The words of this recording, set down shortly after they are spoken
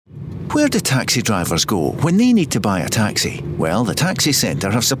Where do taxi drivers go when they need to buy a taxi? Well, the Taxi Centre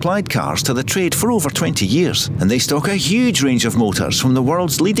have supplied cars to the trade for over 20 years, and they stock a huge range of motors from the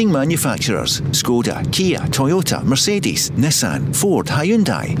world's leading manufacturers: Skoda, Kia, Toyota, Mercedes, Nissan, Ford,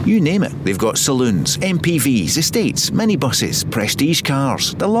 Hyundai, you name it. They've got saloons, MPVs, estates, minibuses, prestige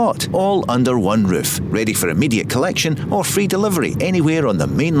cars, the lot, all under one roof, ready for immediate collection or free delivery anywhere on the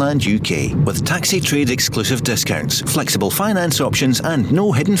mainland UK, with taxi trade exclusive discounts, flexible finance options and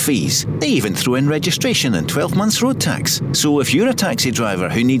no hidden fees. They even throw in registration and 12 months road tax. So if you're a taxi driver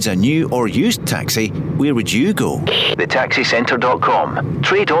who needs a new or used taxi, where would you go? TheTaxiCentre.com.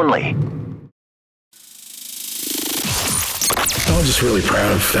 Trade only. I'm just really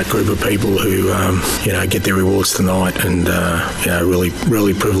proud of that group of people who, get their rewards tonight, and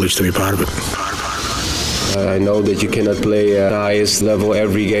really privileged to be part of it. I know that you cannot play at the highest level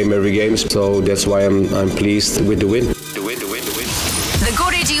every game, so that's why I'm pleased with the win. The Go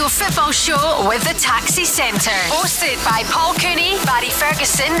Radio Football Show with the Taxi Centre. Hosted by Paul Cooney, Barry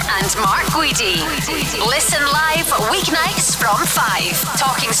Ferguson and Mark Guidi. Listen live weeknights from 5.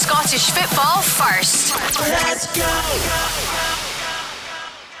 Talking Scottish football first. Let's go!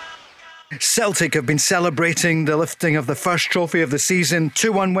 Celtic have been celebrating the lifting of the first trophy of the season.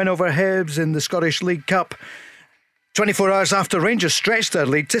 2-1 win over Hibs in the Scottish League Cup. 24 hours after Rangers stretched their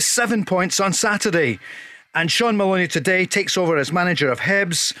lead to 7 points on Saturday. And Shaun Maloney today takes over as manager of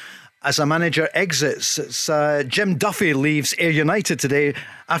Hibs. As a manager exits, Jim Duffy leaves Ayr United today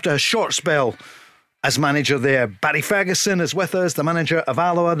after a short spell as manager there. Barry Ferguson is with us, the manager of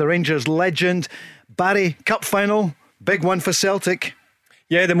Alloa, the Rangers legend. Barry, cup final, big one for Celtic.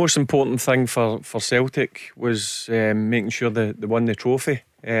 Yeah, the most important thing for Celtic was making sure they won the trophy.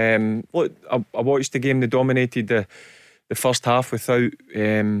 Look, I watched the game. They dominated the first half without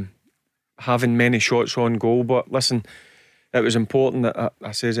having many shots on goal. But listen, it was important that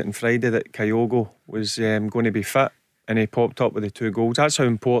I says it on Friday that Kyogo was going to be fit, and he popped up with the 2 goals. That's how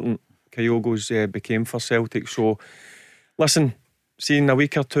important Kyogo's became for Celtic. So listen, see, in a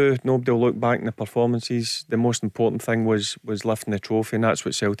week or two, nobody will look back in the performances. The most important thing was lifting the trophy, and that's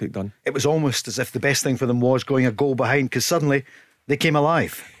what Celtic done. It was almost as if the best thing for them was going a goal behind, because suddenly they came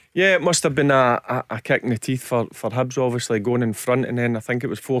alive. Yeah, it must have been a kick in the teeth for Hibs, obviously, going in front, and then I think it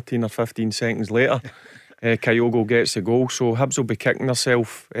was 14 or 15 seconds later, Kyogo gets the goal. So Hibs will be kicking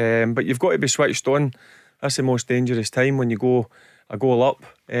themselves. But you've got to be switched on. That's the most dangerous time when you go a goal up.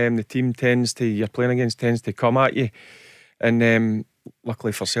 The team you're playing against tends to come at you. And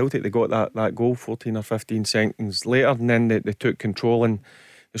luckily for Celtic, they got that goal 14 or 15 seconds later, and then they took control and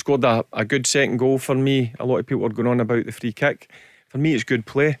they scored a good second goal for me. A lot of people are going on about the free kick. For me, it's good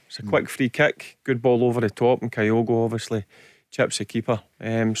play. It's a quick free kick, good ball over the top, and Kyogo obviously chips the keeper.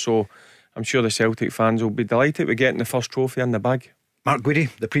 So I'm sure the Celtic fans will be delighted with getting the first trophy in the bag. Mark Guidi,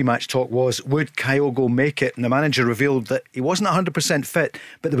 the pre-match talk was, would Kyogo make it? And the manager revealed that he wasn't 100% fit,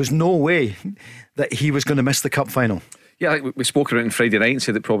 but there was no way that he was going to miss the cup final. Yeah, we spoke about it on Friday night and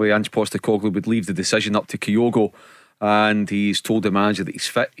said that probably Ange Postecoglou would leave the decision up to Kyogo, and he's told the manager that he's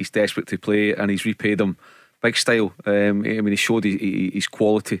fit, he's desperate to play, and he's repaid him big style. He showed his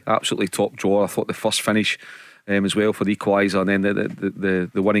quality, absolutely top drawer. I thought the first finish as well for the equaliser, and then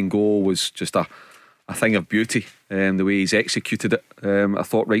the winning goal was just a thing of beauty. The way he's executed it, I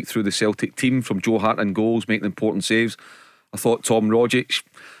thought right through the Celtic team, from Joe Hart in goals, making important saves. I thought Tom Rogic,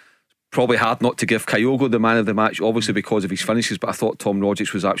 probably hard not to give Kyogo the man of the match, obviously because of his finishes, but I thought Tom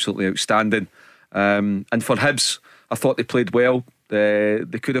Rogic was absolutely outstanding. And for Hibs, I thought they played well. They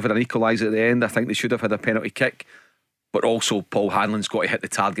could have had an equaliser at the end. I think they should have had a penalty kick, but also Paul Hanlon's got to hit the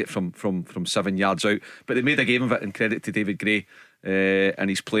target from 7 yards out. But they made a game of it, and credit to David Gray and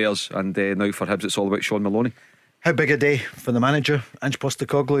his players. And now for Hibs, it's all about Shaun Maloney. How big a day for the manager, Ange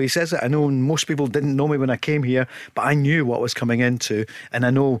Postecoglou. He says it, I know most people didn't know me when I came here, but I knew what I was coming into, and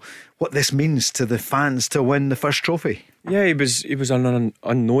I know what this means to the fans to win the first trophy. Yeah, he was an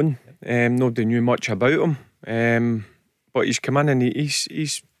unknown. Nobody knew much about him, but he's come in and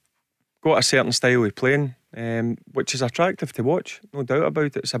he's got a certain style of playing, which is attractive to watch, no doubt about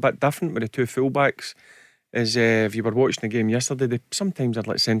it. It's a bit different with the two fullbacks. If you were watching the game yesterday, they sometimes are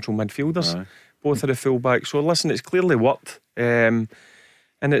like central midfielders. Aye. Both of the fullbacks. So listen, it's clearly worked, and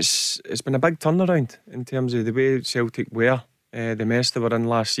it's been a big turnaround in terms of the way Celtic were, the mess they were in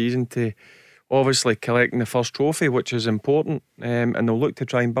last season, to obviously collecting the first trophy, which is important, and they'll look to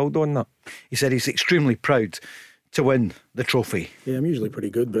try and build on that. He said he's extremely proud to win the trophy. Yeah, I'm usually pretty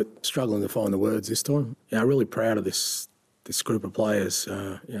good, but struggling to find the words this time. Yeah, I'm really proud of this group of players,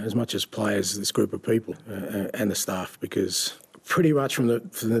 as much as players, this group of people and the staff, because pretty much from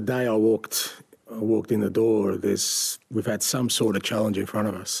the day I walked I walked in the door, we've had some sort of challenge in front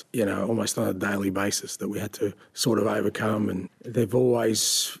of us, almost on a daily basis that we had to sort of overcome. And they've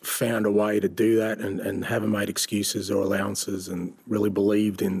always found a way to do that and haven't made excuses or allowances and really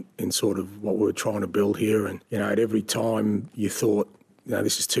believed in sort of what we were trying to build here. And, at every time you thought,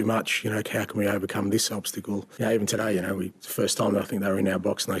 this is too much, how can we overcome this obstacle? Even today, the first time I think they were in our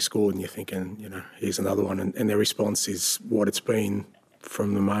box and they scored, and you're thinking, here's another one. And their response is what it's been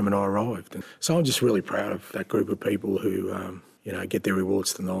from the moment I arrived. And so I'm just really proud of that group of people who, get their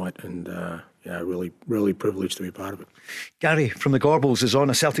rewards tonight, and, really, really privileged to be part of it. Gary from the Gorbals is on,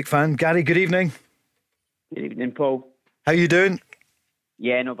 a Celtic fan. Gary, good evening. Good evening, Paul. How you doing?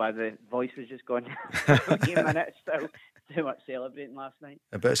 Yeah, no bad. The voice was just gone. A few minutes, so too much celebrating last night.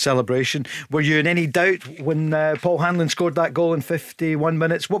 A bit of celebration. Were you in any doubt when Paul Hanlon scored that goal in 51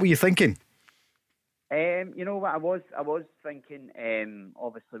 minutes? What were you thinking? You know what I was thinking.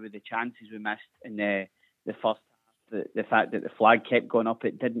 Obviously, with the chances we missed in the first half, the fact that the flag kept going up,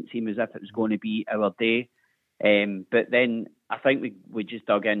 it didn't seem as if it was going to be our day. But then I think we just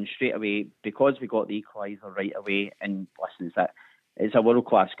dug in straight away because we got the equaliser right away. And listen, it's a world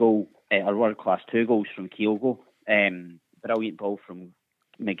class goal, or world class 2 goals from Kyogo. Brilliant ball from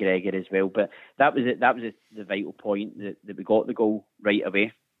McGregor as well. But that was it. That was the vital point that we got the goal right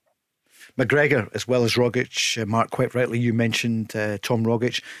away. McGregor as well as Rogic. Mark, quite rightly you mentioned Tom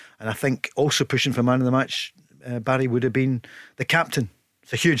Rogic, and I think also pushing for man of the match, Barry, would have been the captain.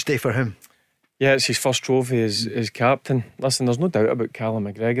 It's a huge day for him. Yeah, it's his first trophy as captain. Listen, there's no doubt about Callum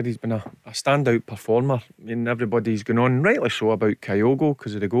McGregor. He's been a standout performer. I mean, everybody's gone on, rightly so, about Kyogo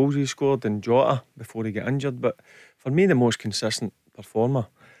because of the goals he scored and Jota before he got injured. But for me, the most consistent performer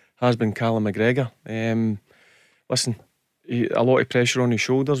has been Callum McGregor. Listen, a lot of pressure on his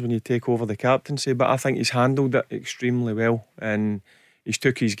shoulders when you take over the captaincy, but I think he's handled it extremely well, and he's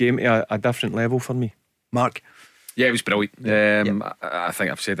took his game to a different level for me. Mark? Yeah, it was brilliant. I think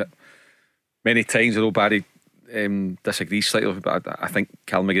I've said it many times. I know Barry disagrees slightly, but I think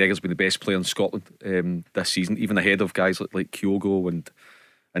Callum McGregor's been the best player in Scotland this season, even ahead of guys like Kyogo and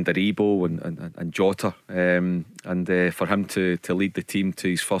Aribo and Jota, and for him to lead the team to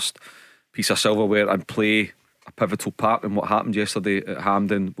his first piece of silverware and play a pivotal part in what happened yesterday at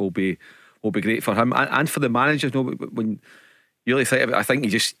Hampden will be great for him and for the managers. When you really think of it, I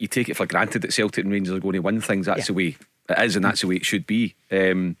think you take it for granted that Celtic and Rangers are going to win things. That's the way it is, and that's the way it should be.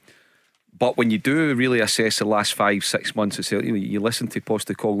 But when you do really assess the last 5-6 months of Celtic, you listen to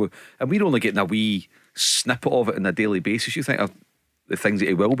Postecoglou, and we're only getting a wee snippet of it on a daily basis. You think of the things that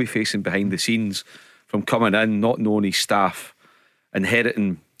he will be facing behind the scenes, from coming in, not knowing his staff,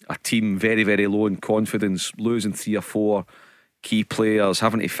 inheriting a team very, very low in confidence, losing 3 or 4 key players,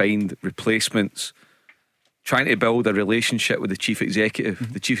 having to find replacements, trying to build a relationship with the chief executive.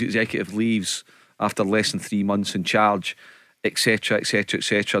 Mm-hmm. The chief executive leaves after less than 3 months in charge, etc, etc,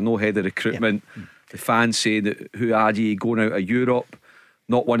 etc. No head of recruitment. The fans saying that, who are you, going out of Europe,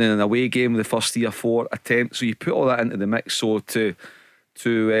 not winning an away game the first 3 or 4 attempts. So you put all that into the mix. So to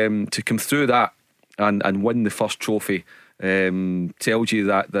come through that and win the first trophy tells you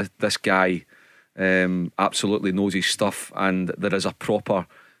that this guy absolutely knows his stuff, and there is a proper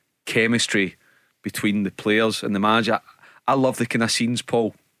chemistry between the players and the manager. I love the kind of scenes,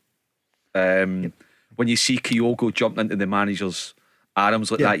 Paul, when you see Kyogo jumping into the manager's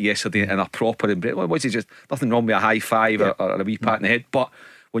arms like that yesterday in a proper embrace. Was it just nothing wrong with a high five or a wee pat in the head, but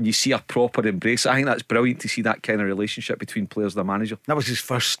when you see a proper embrace, I think that's brilliant to see that kind of relationship between players and the manager. That was his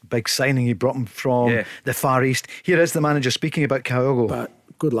first big signing. He brought him from the Far East. Here is the manager speaking about Kyogo. But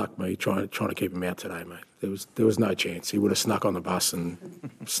good luck, mate, trying to keep him out today, mate. There was no chance. He would have snuck on the bus and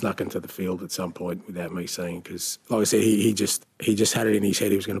snuck into the field at some point without me seeing. Because, like I said, he just had it in his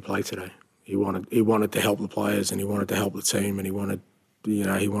head he was going to play today. He wanted to help the players, and he wanted to help the team, and he wanted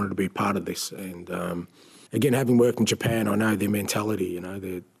to be part of this. And again, having worked in Japan, I know their mentality.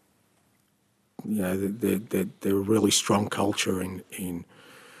 They're a really strong culture in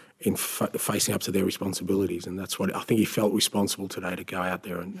facing up to their responsibilities, and that's what I think he felt responsible today to go out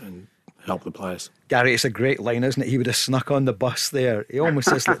there and help the players. Gary, it's a great line, isn't it? He would have snuck on the bus there. He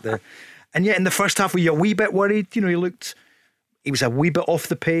almost is like the. And yet, in the first half, were you a wee bit worried? He was a wee bit off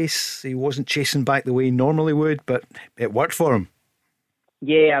the pace. He wasn't chasing back the way he normally would, but it worked for him.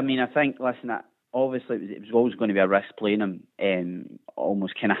 Yeah, I mean, I think, listen, obviously it was always going to be a risk playing him,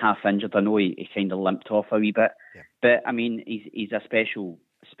 almost kind of half injured. I know he kind of limped off a wee bit, but I mean, he's a special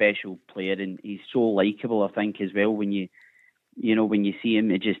player, and he's so likeable, I think, as well. When you see him,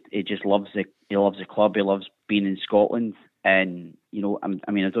 he just loves the club. He loves being in Scotland, and I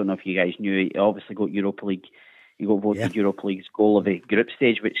mean, I don't know if you guys knew, he obviously got Europa League. He got voted Europa League's goal of the group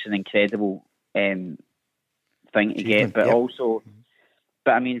stage, which is an incredible thing to get, but also,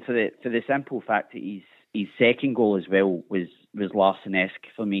 but I mean, for the simple fact that his second goal as well was Larsson-esque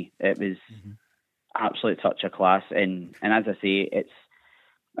for me. It was absolute touch of class, and as I say,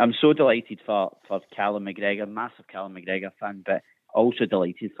 I'm so delighted for Callum McGregor, massive Callum McGregor fan, but also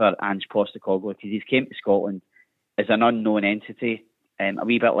delighted for Ange Postecoglou because he's came to Scotland as an unknown entity, a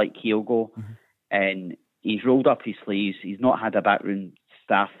wee bit like Kyogo, and he's rolled up his sleeves. He's not had a backroom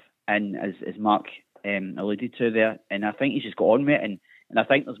staff in, as Mark alluded to there, and I think he's just got on with it, and I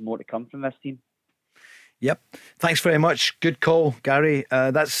think there's more to come from this team. Yep. Thanks very much. Good call, Gary.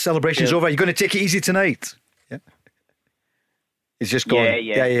 That celebration's over. You're going to take it easy tonight. Yeah. He's just gone.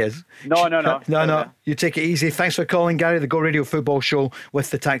 Yeah, he is. No. You take it easy. Thanks for calling, Gary. The Go Radio Football Show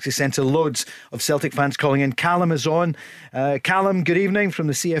with the Taxi Centre. Loads of Celtic fans calling in. Callum is on. Callum, good evening from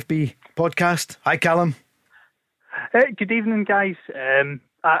the CFB podcast. Hi, Callum. Good evening, guys.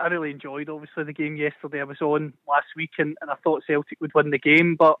 I really enjoyed, obviously, the game yesterday. I was on last week and I thought Celtic would win the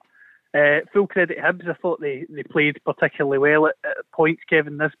game, but full credit to Hibs. I thought they played particularly well at points,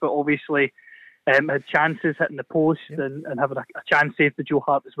 Kevin Nisbet obviously had chances hitting the post and having a chance saved to Joe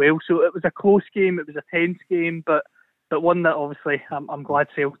Hart as well. So it was a close game, it was a tense game, but one that obviously I'm glad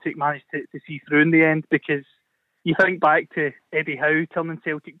Celtic managed to see through in the end, because you think back to Eddie Howe turning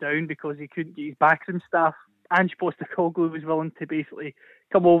Celtic down because he couldn't get his backroom staff. Ange Postecoglou was willing to basically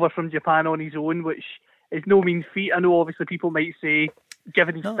come over from Japan on his own, which is no mean feat. I know obviously people might say,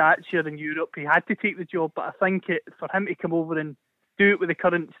 given his stature in Europe, he had to take the job, but I think for him to come over and do it with the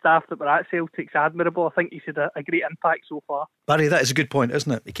current staff that were at Celtic's admirable. I think he's had a great impact so far. Barry, that is a good point,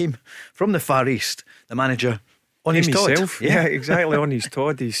 isn't it? He came from the Far East, the manager, on his himself. Todd. Yeah, exactly, on his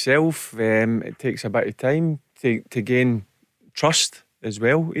Todd himself. It takes a bit of time to gain trust as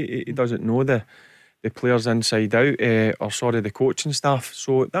well. He doesn't know the players inside out, the coaching staff.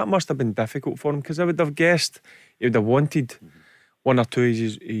 So that must have been difficult for him, because I would have guessed he would have wanted one or two of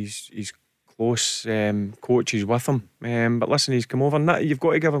his close coaches with him. But listen, he's come over, and that, you've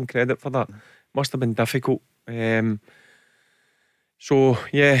got to give him credit for that. Must have been difficult. And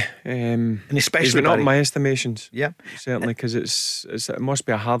especially he's been up my estimations. Yeah, certainly, because it must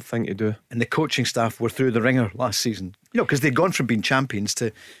be a hard thing to do. And the coaching staff were through the ringer last season, because they'd gone from being champions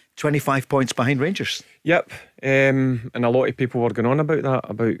to 25 points behind Rangers. Yep. And a lot of people were going on about that,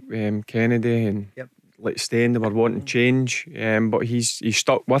 about Kennedy and Staying. They were wanting change, but he's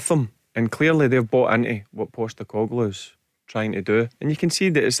stuck with them, and clearly they've bought into what Postecoglou's trying to do, and you can see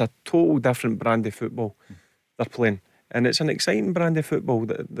that it's a total different brand of football they're playing, and it's an exciting brand of football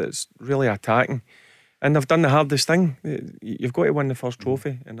that's really attacking, and they've done the hardest thing. You've got to win the first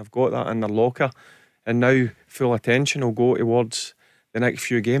trophy, and they've got that in their locker, and now full attention will go towards the next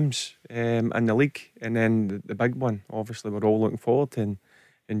few games in the league, and then the big one obviously we're all looking forward to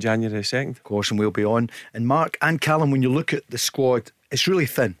in January 2nd. Of course, and we'll be on. And Mark and Callum, when you look at the squad, it's really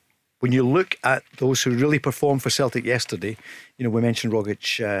thin. When you look at those who really performed for Celtic yesterday, we mentioned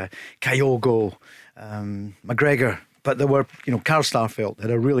Rogic, Kyogo, McGregor, but there were, Carl Starfelt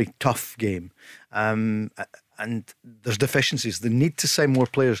had a really tough game. And there's deficiencies. They need to sign more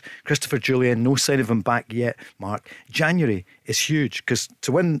players. Christopher Julian, no sign of him back yet, Mark. January is huge, because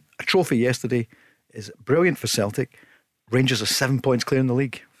to win a trophy yesterday is brilliant for Celtic. Rangers are 7 points clear in the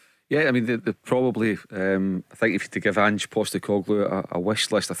league. Yeah, I mean, they probably, I think if you to give Ange Postecoglou a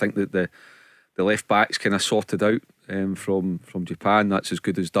wish list, I think that the left back's kind of sorted out from Japan. That's as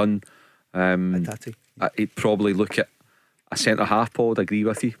good as done. He'd probably look at a centre half, Paul, I'd agree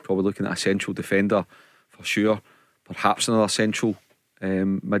with you. Probably looking at a central defender for sure. Perhaps another central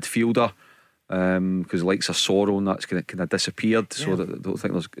midfielder, because the likes of Sorrow and that's kind of disappeared. So I don't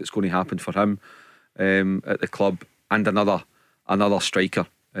think it's going to happen for him at the club. And another striker.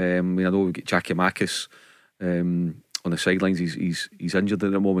 I know we've got Giakoumakis on the sidelines. He's injured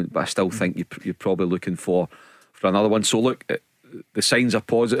at the moment, but I still think you're probably looking for another one. So look, the signs are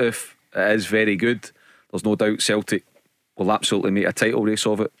positive. It is very good. There's no doubt Celtic will absolutely make a title race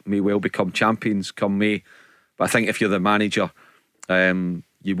of it. May well become champions come May. But I think if you're the manager,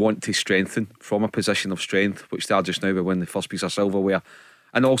 you want to strengthen from a position of strength, which they are just now by winning the first piece of silverware.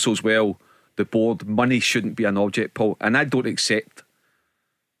 And also as well, the board, money shouldn't be an object, Paul. And I don't accept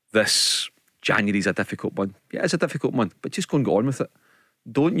this January's a difficult one. Yeah, it's a difficult month, but just go and get on with it.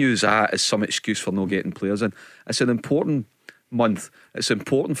 Don't use that as some excuse for not getting players in. It's an important month. It's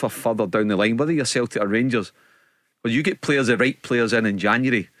important for further down the line, whether you're Celtic or Rangers. When you get the right players in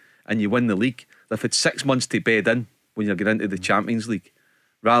January and you win the league, they've had 6 months to bed in when you're getting into the Champions League,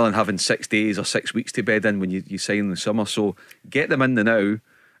 rather than having 6 days or 6 weeks to bed in when you sign in the summer. So get them in the now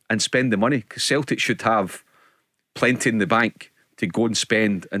and spend the money, because Celtic should have plenty in the bank to go and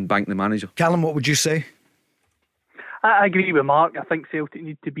spend and bank the manager. Callum, what would you say? I agree with Mark. I think Celtic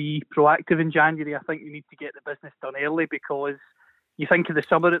need to be proactive in January. I think you need to get the business done early, because you think of the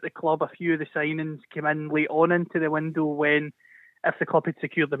summer at the club, a few of the signings came in late on into the window when, if the club had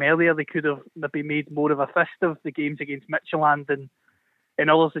secured them earlier, they could have maybe made more of a fist of the games against Midtjylland and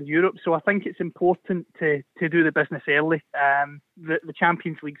others in Europe. So I think it's important to do the business early. The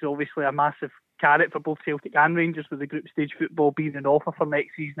Champions League's obviously a massive carrot for both Celtic and Rangers, with the group stage football being an offer for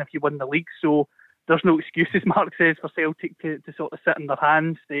next season if you win the league. So there's no excuses, Mark says, for Celtic to sort of sit in their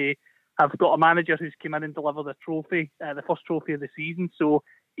hands. They have got a manager who's come in and delivered a trophy, the first trophy of the season. So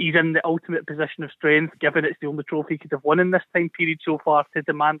he's in the ultimate position of strength, given it's the only trophy he could have won in this time period so far, to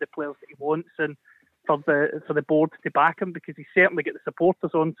demand the players that he wants, and for the board to back him, because he's certainly got the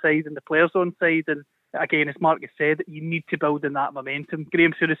supporters on side and the players on side. And again, as Mark has said, you need to build in that momentum.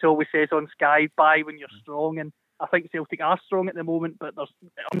 Graham Souness always says on Sky, buy when you're strong, and I think Celtic are strong at the moment, but there's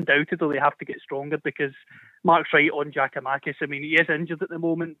undoubtedly they have to get stronger, because Mark's right on Giakoumakis. I mean, he is injured at the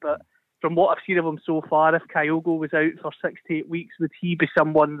moment, but from what I've seen of him so far, if Kyogo was out for 6 to 8 weeks, would he be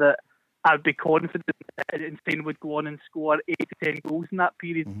someone that I'd be confident in saying would go on and score 8 to 10 goals in that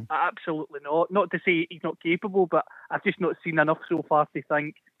period? Absolutely not. Not to say he's not capable, but I've just not seen enough so far to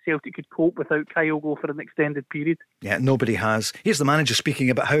think Celtic could cope without Kyogo for an extended period. Yeah, nobody has. Here's the manager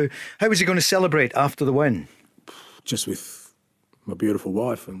speaking about how is he going to celebrate after the win? Just with my beautiful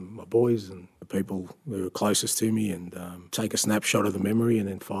wife and my boys and the people who are closest to me, and take a snapshot of the memory and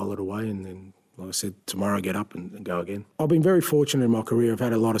then file it away, and then, like I said, tomorrow get up and go again. I've been very fortunate in my career. I've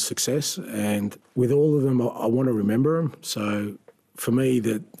had a lot of success, and with all of them, I want to remember them. So for me,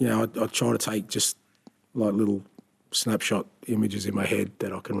 that, you know, I try to take just like little snapshot images in my head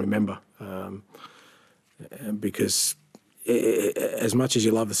that I can remember, because as much as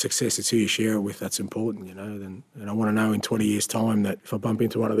you love the success, it's who you share it with that's important, you know. And I want to know in 20 years' time that if I bump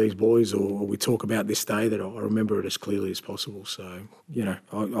into one of these boys or we talk about this day, that I remember it as clearly as possible. So, you know,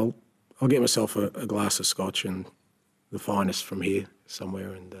 I'll get myself a glass of scotch and the finest from here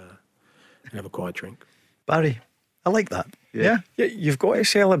somewhere, and have a quiet drink. Barry, I like that. Yeah, you've got to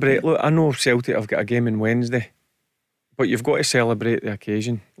celebrate. Look, I know Celtic have got a game on Wednesday, but you've got to celebrate the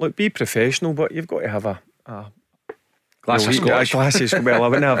occasion. Look, be professional, but you've got to have a glass of scotch. Well, I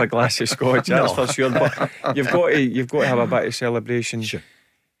wouldn't have a glass of scotch, that's for sure. But you've got to have a bit of celebration. Sure.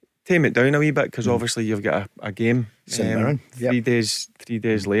 Tame it down a wee bit, because obviously you've got a game 3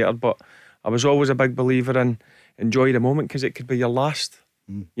 days later. But I was always a big believer in enjoy the moment, because it could be your last.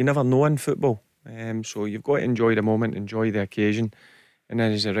 You never know in football, so you've got to enjoy the moment, enjoy the occasion, and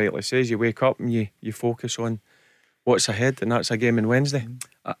then, as it rightly says, you wake up and you focus on what's ahead, and that's a game on Wednesday.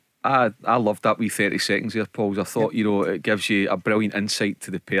 I loved that wee 30 seconds there, Paul. I thought, you know, it gives you a brilliant insight to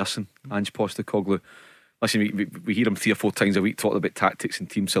the person, Ange Postecoglou. Listen, we hear him 3 or 4 times a week talking about tactics and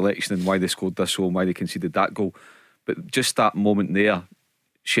team selection and why they scored this goal and why they conceded that goal. But just that moment there,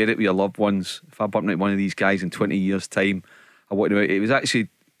 share it with your loved ones. If I bump into one of these guys in 20 years' time, I want to. It was actually,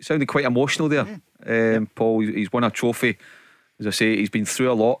 it sounded quite emotional there. Paul, he's won a trophy. As I say, he's been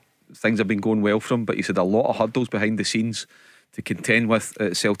through a lot. Things have been going well for him, but he's had a lot of hurdles behind the scenes to contend with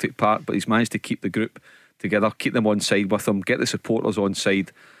at Celtic Park, but he's managed to keep the group together, keep them on side with him, get the supporters on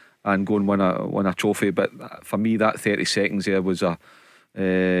side, and go and win a trophy. But for me, that 30 seconds there was a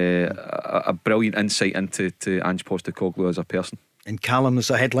brilliant insight into Ange Postecoglou as a person. And Callum,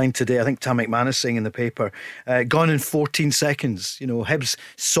 there's a headline today, I think Tam McManus saying in the paper, gone in 14 seconds. You know, Hibs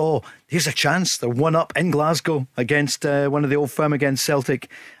saw, here's a chance, they're 1-up in Glasgow against one of the old firm against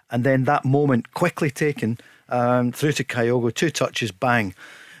Celtic, and then that moment quickly taken through to Kyogo, 2 touches, bang.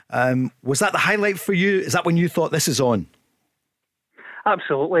 Was that the highlight for you? Is that when you thought this is on?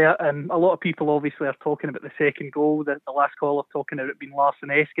 Absolutely. A lot of people obviously are talking about the second goal. The last caller talking about it being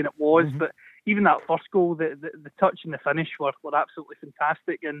Larsson-esque, and it was. But even that first goal, the touch and the finish were absolutely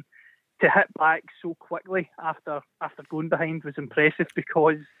fantastic. And to hit back so quickly after going behind was impressive,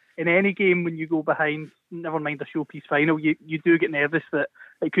 because in any game when you go behind, never mind a showpiece final, you do get nervous that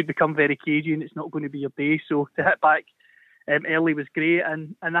it could become very cagey and it's not going to be your day. So to hit back early was great,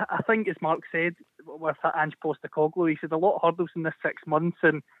 and I think, as Mark said, with Ange Postecoglou, he said a lot of hurdles in this 6 months,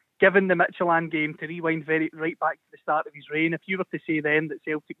 and given the Midtjylland game, to rewind right back to the start of his reign, if you were to say then that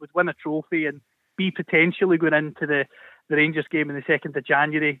Celtic would win a trophy and be potentially going into the Rangers game on the 2nd of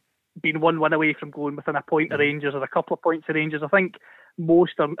January, being 1 win away from going within a point of Rangers or a couple of points of Rangers, I think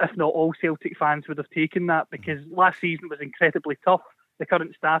most, or if not all, Celtic fans would have taken that, because last season was incredibly tough. The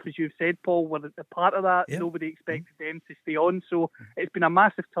current staff, as you've said, Paul, were a part of that. Nobody expected them to stay on, so it's been a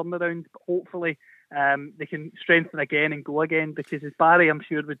massive turnaround. But hopefully they can strengthen again and go again, because as Barry, I'm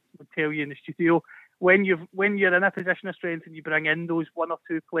sure, would tell you in the studio, when you're in a position of strength and you bring in those one or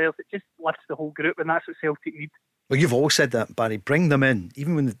two players, it just lifts the whole group, and that's what Celtic need. Well, you've always said that, Barry. Bring them in,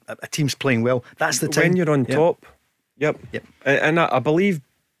 even when a team's playing well. That's the time when you're on top. Yep. And I believe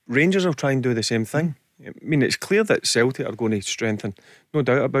Rangers will try and do the same thing. I mean, it's clear that Celtic are going to strengthen, no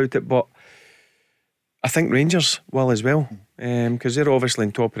doubt about it, but I think Rangers will as well, because they're obviously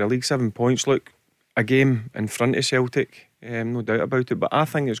in top of the league, 7 points. Look, a game in front of Celtic, no doubt about it, but I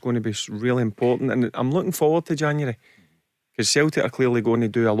think it's going to be really important, and I'm looking forward to January, because Celtic are clearly going to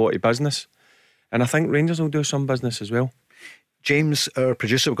do a lot of business, and I think Rangers will do some business as well. James, our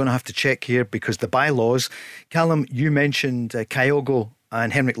producer, we're going to have to check here because the bylaws. Callum, you mentioned Kyogo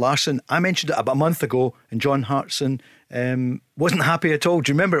and Henrik Larsson. I mentioned it about a month ago, and John Hartson wasn't happy at all.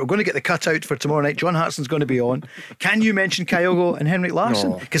 Do you remember? We're going to get the cut out for tomorrow night. John Hartson's going to be on. Can you mention Kyogo and Henrik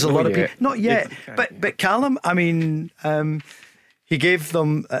Larsson? Because a lot of people, not yet. But Callum, I mean, he gave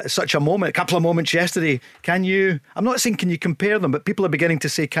them such a couple of moments yesterday. Can you? I'm not saying can you compare them, but people are beginning to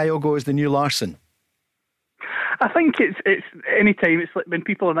say Kyogo is the new Larsson. I think it's any time it's like when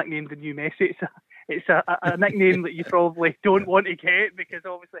people are nicknamed the new Messi. It's a nickname that you probably don't want to get, because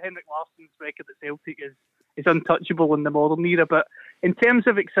obviously Henrik Larsson's record at Celtic is untouchable in the modern era. But in terms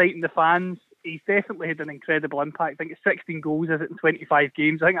of exciting the fans, he's definitely had an incredible impact. I think it's 16 goals in 25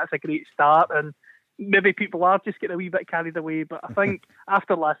 games. I think that's a great start, and maybe people are just getting a wee bit carried away. But I think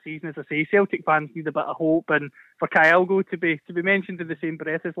after last season, as I say, Celtic fans need a bit of hope, and for Kyogo to be mentioned in the same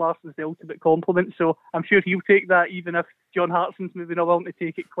breath as Larsson's the ultimate compliment. So I'm sure he'll take that, even if John Hartson's maybe not willing to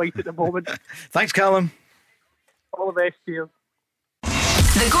take it quite at the moment. Thanks, Callum. All the best, cheers.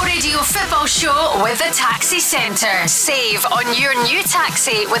 The Go Radio Football Show with the Taxi Centre. Save on your new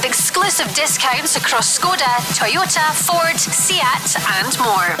taxi with exclusive discounts across Skoda, Toyota, Ford, Seat and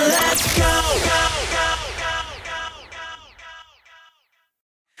more. Let's go!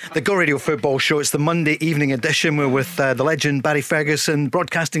 The Go Radio Football Show. It's the Monday evening edition. We're with the legend Barry Ferguson,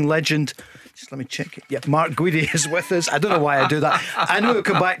 broadcasting legend. Just let me check it. Yeah, Mark Guidi is with us. I don't know why I do that. I know he'll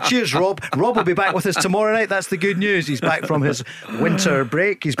come back. Cheers, Rob. Rob will be back with us tomorrow night. That's the good news. He's back from his winter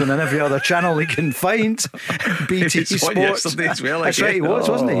break. He's been on every other channel he can find. BT Sports. Yesterday as well. That's right, he was,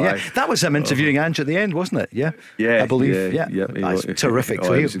 wasn't he? Yeah, that was him interviewing Ange at the end, wasn't it? Yeah, I believe. Yeah. That's terrific.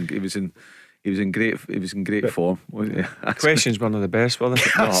 He was in great form. Questions were one of the best, weren't they?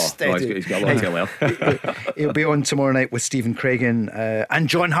 He's got a lot to well. He'll be on tomorrow night with Stephen Craigan and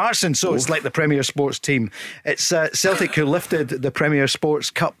John Hartson. So it's like the Premier Sports team. It's Celtic who lifted the Premier Sports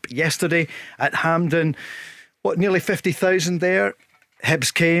Cup yesterday at Hampden. Nearly 50,000 there.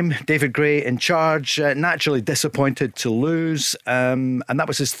 Hibs came, David Gray in charge, naturally disappointed to lose, and that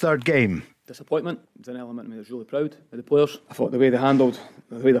was his third game. Disappointment is an element of me that's really proud of the players. I thought the way they've handled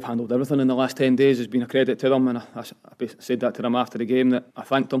everything in the last 10 days has been a credit to them, and I said that to them after the game, that I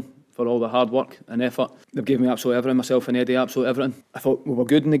thanked them for all the hard work and effort. They've given me absolutely everything, myself and Eddie, absolutely everything. I thought we were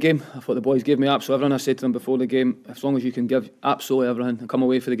good in the game. I thought the boys gave me absolutely everything. I said to them before the game, as long as you can give absolutely everything and come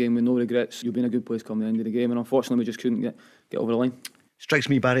away for the game with no regrets, you'll be in a good place come the end of the game. And unfortunately we just couldn't get over the line. Strikes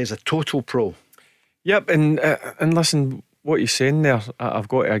me, Barry, as a total pro. Yep, and listen, what you're saying there, I've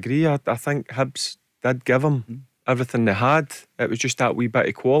got to agree. I think Hibs did give them everything they had. It was just that wee bit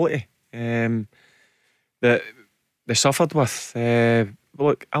of quality that they suffered with.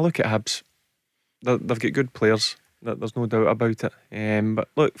 Look, I look at Hibs. They've got good players. There's no doubt about it. But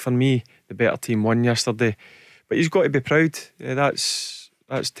look, for me, the better team won yesterday. But he's got to be proud. That's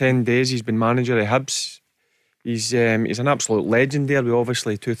 10 days he's been manager of Hibs. He's an absolute legend there. We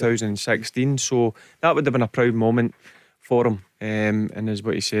obviously 2016, so that would have been a proud moment for him. And as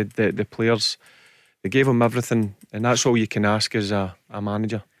what he said, the players, they gave him everything, and that's all you can ask as a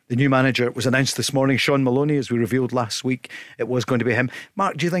manager. The new manager was announced this morning, Shaun Maloney, as we revealed last week. It was going to be him.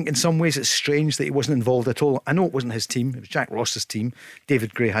 Mark, do you think in some ways it's strange that he wasn't involved at all? I know it wasn't his team, it was Jack Ross's team.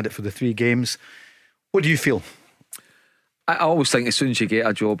 David Gray had it for the 3 games. What do you feel? I always think as soon as you get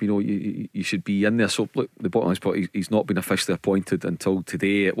a job, you should be in there. So look, the bottom line is, but he's not been officially appointed until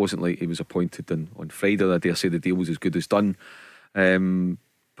today. It wasn't like he was appointed on Friday. I dare say the deal was as good as done. But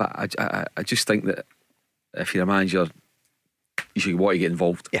I just think that if you're a manager, you should want to get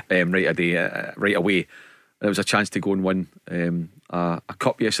involved right away. There was a chance to go and win a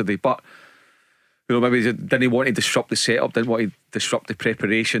cup yesterday, but maybe he didn't want to disrupt the setup, didn't want to disrupt the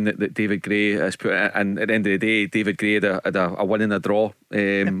preparation that David Gray has put in. And at the end of the day, David Gray had a win and a draw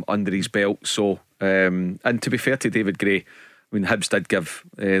under his belt. So and to be fair to David Gray, I mean, Hibs did give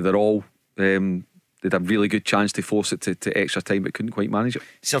their all. They had a really good chance to force it to extra time, but couldn't quite manage it.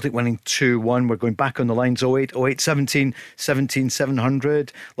 Celtic winning 2-1. We're going back on the lines. 08 17 17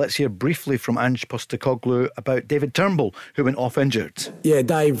 700. Let's hear briefly from Ange Postecoglou about David Turnbull, who went off injured. Yeah,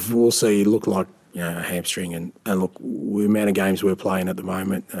 Dave also looked like a hamstring. And look, the amount of games we're playing at the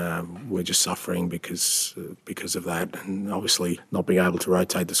moment, we're just suffering because of that. And obviously not being able to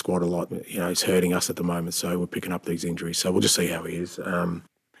rotate the squad a lot, it's hurting us at the moment. So we're picking up these injuries. So we'll just see how he is.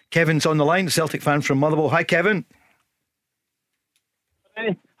 Kevin's on the line, Celtic fan from Motherwell. Hi, Kevin.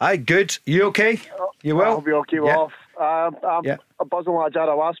 Hey. Hi, good. You okay? You well? I hope you all keep off. I'm buzzing like a jar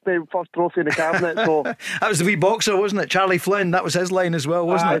of wasp, first trophy in the cabinet. So that was the wee boxer, wasn't it? Charlie Flynn. That was his line as well,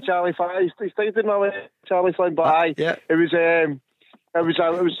 wasn't it? Charlie Flynn. He's thinking my way, Charlie Flynn. But it was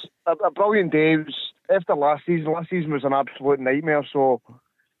a brilliant day. It was after last season. Last season was an absolute nightmare. So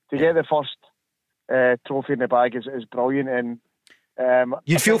to get the first trophy in the bag is brilliant. And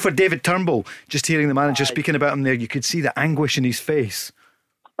you'd feel for David Turnbull just hearing the manager speaking about him there. You could see the anguish in his face.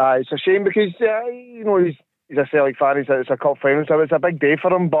 It's a shame because he's a Celtic fan. It's a cup final, so it's a big day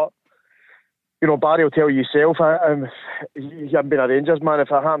for him. But Barry will tell you yourself. You haven't been a Rangers man. If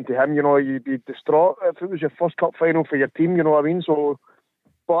it happened to him, you'd be distraught. If it was your first cup final for your team, you know what I mean. So,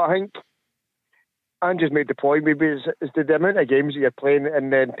 but I think Ange's made the point. Maybe it's the amount of games that you're playing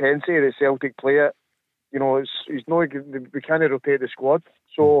and the intensity that Celtic play it. It's no. We can't rotate the squad.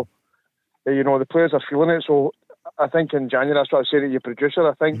 So, the players are feeling it. So, I think in January, that's what I was saying to your producer.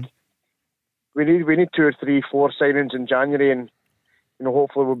 I think we need 2 or 3, 4 signings in January, and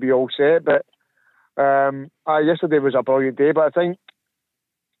hopefully we'll be all set. But yesterday was a brilliant day. But I think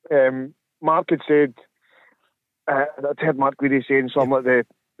Mark had said, I heard Mark Guidi saying something like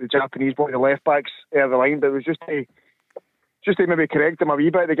the Japanese boy, the left backs out of the line, but it was just to maybe correct him a wee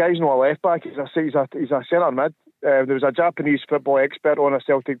bit. The guy's not a left back; he's a centre mid. There was a Japanese football expert on a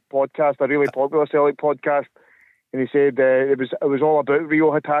Celtic podcast, a really popular Celtic podcast. And he said it was all about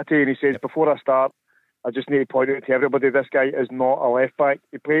Rio Hatate, and he says, before I start, I just need to point out to everybody, this guy is not a left back.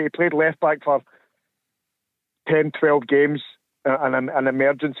 He played left back for 10, 12 games, an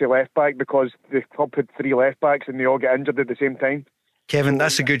emergency left back, because the club had 3 left backs and they all get injured at the same time. Kevin,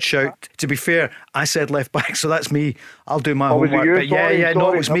 that's a good shout. To be fair, I said left back, so that's me. I'll do my homework. But sorry,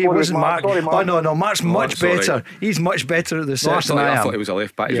 no, it was me. It wasn't Mark. Sorry, Mark. Oh no, Mark's much better. He's much better at the search than I am. I thought he was a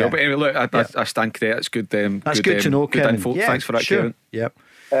left back as well. But anyway, look, I stand correct. It's good. That's good to know, good Kevin. info. Yeah, Thanks for that, sure. Kevin. Yep.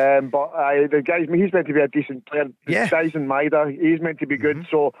 But the guy's he's meant to be a decent player. Yeah. Dyson Maida, he's meant to be good.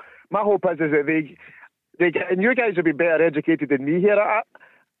 So my hope is that they get, and you guys will be better educated than me here.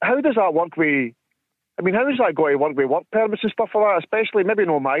 How does that work with? I mean, how does that go to work with work permits and stuff like that? Especially maybe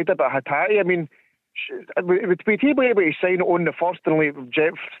no Maida, but Hatate. I mean, would he be able to sign it on the first and like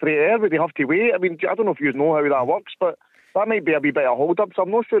jet straight air? Would they have to wait? I mean, I don't know if you know how that works, but that might be a wee bit of hold up. So I'm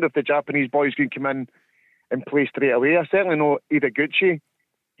not sure if the Japanese boys can come in and play straight away. I certainly know Ideguchi.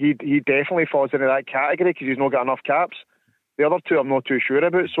 He definitely falls into that category because he's not got enough caps. The other two I'm not too sure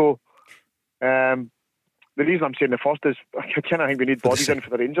about. So the reason I'm saying the first is I kind of think we need bodies in for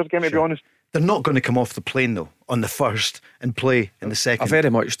the Rangers game, to be honest. They're not going to come off the plane though on the first and play in the second. I very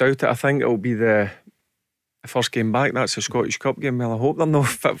much doubt it. I think it'll be the first game back. That's the Scottish Cup game. Well, I hope they're not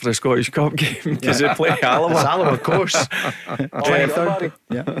fit for the Scottish Cup game because they play Alloa. It's Alloa, of course. 23rd.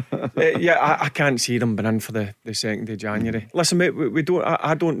 I can't see them being in for the 2nd of January. Listen, mate, we don't.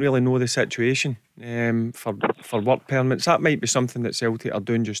 I don't really know the situation for work permits. That might be something that Celtic are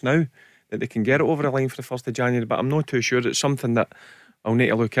doing just now, that they can get it over the line for the 1st of January. But I'm not too sure. It's something that I'll need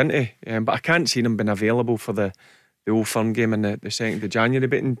to look into. But I can't see them being available for the Old Firm game on the 2nd of January.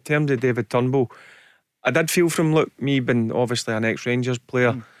 But in terms of David Turnbull, I did feel from me being obviously an ex-Rangers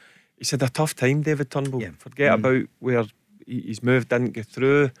player, he's had a tough time, David Turnbull. Forget about where his move didn't get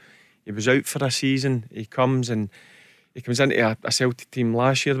through. He was out for a season. He comes into a Celtic team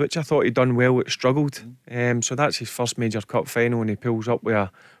last year, which I thought he'd done well. It struggled. So that's his first major cup final, and he pulls up with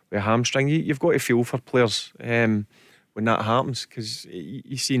a hamstring. You've got to feel for players when that happens, because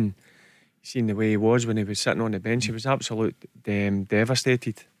you've seen the way he was when he was sitting on the bench. He was absolutely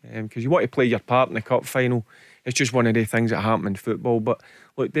devastated, because you want to play your part in the cup final. It's just one of the things that happen in football. But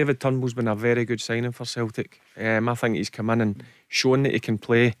look, David Turnbull's been a very good signing for Celtic. I think he's come in and shown that he can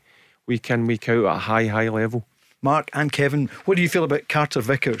play week in, week out at a high level. Mark and Kevin, what do you feel about Carter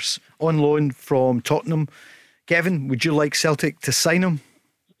Vickers on loan from Tottenham? Kevin, would you like Celtic to sign him?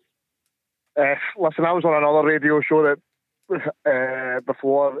 Listen, I was on another radio show that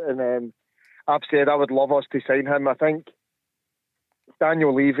before, and I've said I would love us to sign him. I think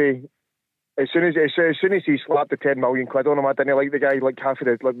Daniel Levy, as soon as he slapped the 10 million quid on him, I didn't like the guy like half of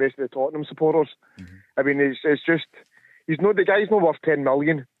most of the Tottenham supporters. I mean, it's just the guy's not worth 10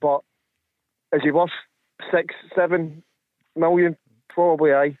 million, but is he worth 6-7 million?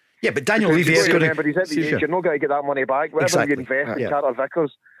 Probably, aye. Yeah, but Daniel Levy is going to remember, he's at the age, you're not going to get that money back. Whatever you invest in Carter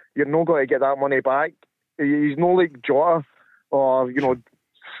Vickers, you're not going to get that money back. He's no like Jota or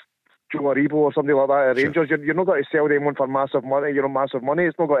Joe Aribo or somebody like that at Rangers. You're not going to sell them one for massive money. Massive money.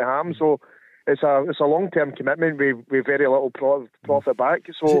 It's not going to happen. So it's a long-term commitment with very little profit back.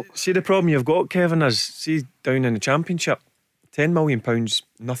 So see the problem you've got, Kevin, is see down in the Championship, £10 million,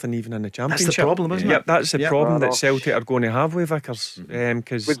 nothing even in the Championship. That's the problem, isn't it? Yep, that's the problem that Celtic are going to have with Vickers.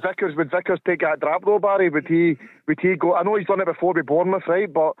 Cause would Vickers take that drop though, Barry? Would he go? I know he's done it before with Bournemouth,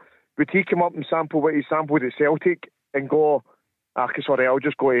 right? But would he come up and sample what he sampled at Celtic and go, sorry, I'll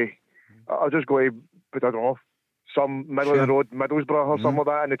just go to, I don't know, some middle of the road Middlesbrough or something like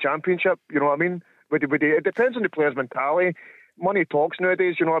that in the Championship? You know what I mean? Would he, it depends on the player's mentality. Money talks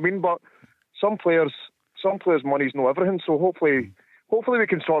nowadays, you know what I mean? But some players' money's no everything. So hopefully we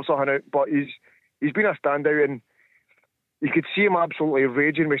can sort something out. But he's been a standout, and you could see him absolutely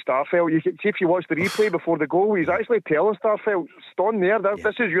raging with Starfelt. You could see if you watch the replay before the goal, he's actually telling Starfelt, "Stand there.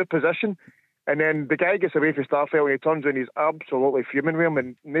 This is your position." And then the guy gets away from Starfelt and he turns and he's absolutely fuming with him,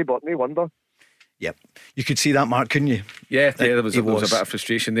 and no wonder. Yep, you could see that, Mark, couldn't you? Yeah, there was a bit of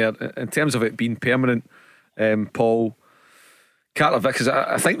frustration there in terms of it being permanent. Paul, Carter Vickers,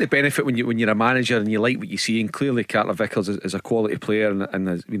 I think the benefit when you're a manager and you like what you see, and clearly Carter Vickers is a quality player and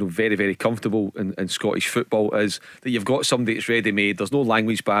is, very, very comfortable in Scottish football, is that you've got somebody that's ready made. There's no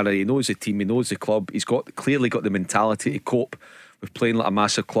language barrier. He knows the team, he knows the club. He's clearly got the mentality to cope with playing like a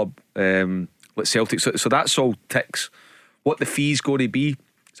massive club like Celtic. So that's all ticks. What the fee's going to be,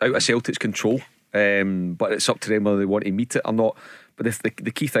 it's out of Celtic's control. But it's up to them whether they want to meet it or not. But if the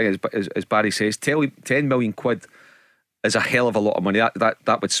key thing is, as Barry says, 10 million quid is a hell of a lot of money.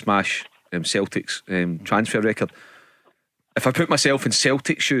 That would smash Celtic's transfer record. If I put myself in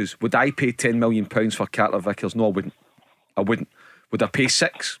Celtic's shoes, would I pay £10 million for Carter Vickers? No, I wouldn't. Would I pay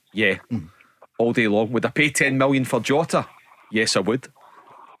 6? Yeah, all day long. Would I pay 10 million for Jota? Yes, I would.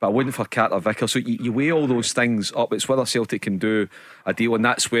 But I wouldn't for Carter Vickers. So you weigh all those things up. It's whether Celtic can do a deal, and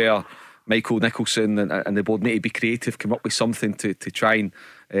that's where Michael Nicholson and the board need to be creative, come up with something to try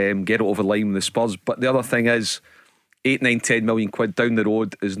and get it over the line with the Spurs. But the other thing is, 8, 9, 10 million quid down the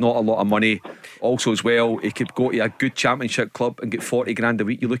road is not a lot of money. Also as well, he could go to a good Championship club and get 40 grand a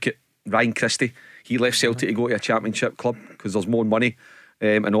week. You look at Ryan Christie, he left Celtic to go to a Championship club because there's more money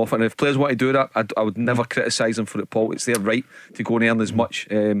and offer. And if players want to do that, I would never criticise them for it, Paul. It's their right to go and earn as much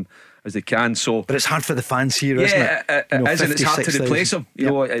as they can. So, but it's hard for the fans here, isn't it? It is, and it's hard to replace him. You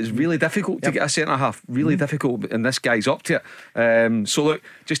know, it's really difficult to get a centre half. Really difficult, and this guy's up to it. So look,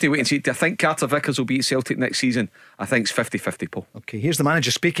 just to wait and see. Do I think Carter Vickers will be at Celtic next season? I think it's 50-50, Paul. Okay, here's the manager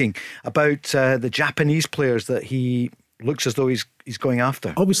speaking about the Japanese players that he looks as though he's going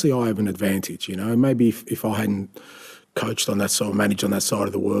after. Obviously, I have an advantage. Maybe if I hadn't coached on that side, managed on that side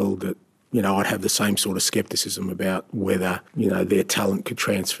of the world, that I'd have the same sort of scepticism about whether, their talent could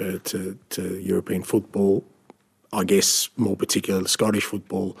transfer to European football, I guess more particularly Scottish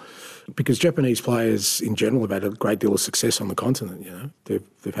football, because Japanese players in general have had a great deal of success on the continent.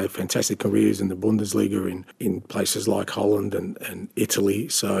 They've had fantastic careers in the Bundesliga, in places like Holland and Italy,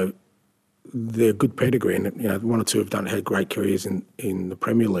 so they're good pedigree, and one or two have had great careers in the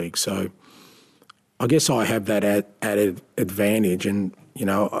Premier League. So I guess I have that added advantage, and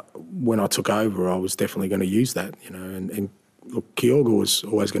when I took over, I was definitely going to use that, and look, Kyogo was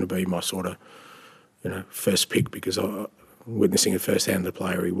always going to be my sort of, first pick, because witnessing it firsthand the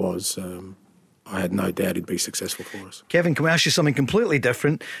player he was, I had no doubt he'd be successful for us. Kevin, can we ask you something completely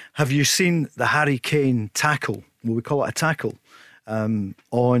different? Have you seen the Harry Kane tackle, will we call it a tackle,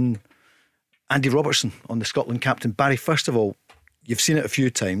 on Andy Robertson, on the Scotland captain? Barry, first of all, you've seen it a few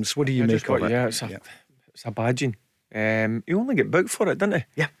times. What do you make of it? Yeah, it's a badging. He only get booked for it, didn't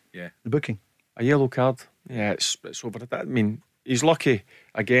he? Yeah. The booking. A yellow card. Yeah, it's over that. I mean, he's lucky.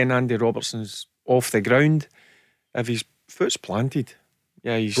 Again, Andy Robertson's off the ground. If his foot's planted,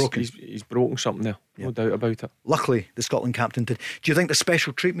 he's broken something there. No doubt about it. Luckily, the Scotland captain did. Do you think the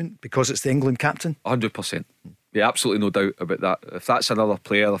special treatment because it's the England captain? 100%. Yeah, absolutely no doubt about that. If that's another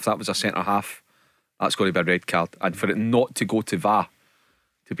player, if that was a centre half, that's going to be a red card. And for it not to go to VAR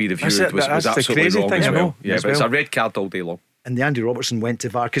to be reviewed was absolutely wrong as well. Yeah, but it's a red card all day long. And the Andy Robertson went to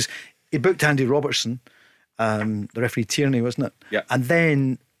VAR because he booked Andy Robertson, the referee Tierney, wasn't it? Yeah. And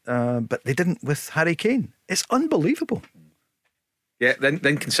then, but they didn't with Harry Kane. It's unbelievable. Yeah, the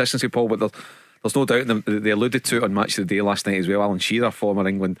inconsistency, Paul, but there's no doubt they alluded to it on Match of the Day last night as well. Alan Shearer, former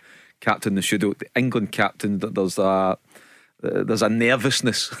England captain, the England captain, there's a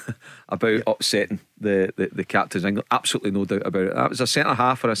nervousness about upsetting the captains in England. Absolutely no doubt about it. That was a centre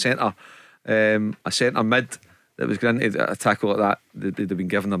half or a centre mid that was granted a tackle like that. they'd have been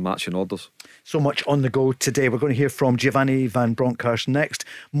given their matching orders. So much on the go today. We're going to hear from Giovanni van Bronckhorst next.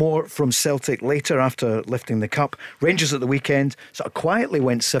 More from Celtic later after lifting the cup. Rangers at the weekend sort of quietly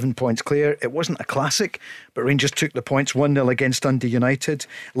went 7 points clear. It wasn't a classic, but Rangers took the points 1-0 against Dundee United.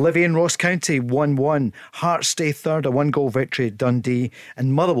 Livy and Ross County 1-1. Hearts stay third, a 1-goal victory at Dundee.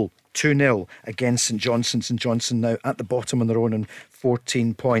 And Motherwell 2-0 against St Johnstone. St Johnstone now at the bottom on their own on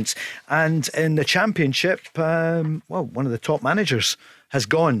 14 points. And in the Championship, one of the top managers has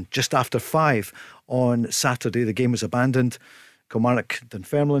gone just after 5 on Saturday. The game was abandoned. Kilmarnock,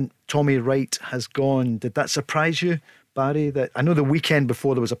 Dunfermline. Tommy Wright has gone. Did that surprise you, Barry? That I know the weekend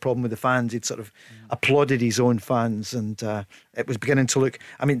before there was a problem with the fans. He'd sort of applauded his own fans, and it was beginning to look.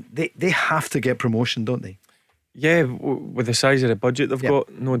 I mean, they have to get promotion, don't they? Yeah, with the size of the budget they've got,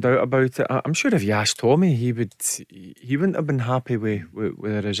 no doubt about it. I'm sure if you asked Tommy, he wouldn't have been happy with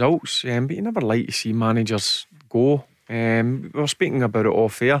the results. But you never like to see managers go. We were speaking about it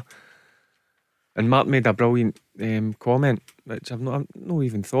off air, and Mark made a brilliant comment, which I've not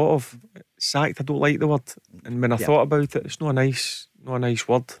even thought of. Sacked, I don't like the word, and when I thought about it, it's not a nice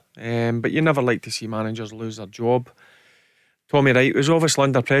word. But you never like to see managers lose their job. Tommy Wright was obviously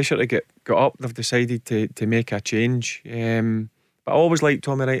under pressure to get up. They've decided to make a change. But I always liked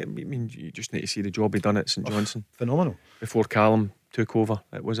Tommy Wright. I mean, you just need to see the job he done at St Johnstone. Phenomenal. Before Callum took over,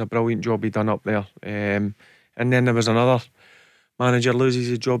 it was a brilliant job he done up there. And then there was another manager loses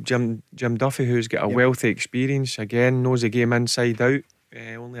his job, Jim Duffy, who's got a wealthy experience. Again, knows the game inside out.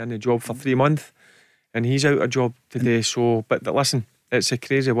 Only in the job for 3 months, and he's out of job today. But listen, it's a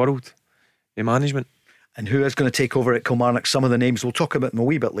crazy world, the management. And who is going to take over at Kilmarnock? Some of the names we'll talk about them a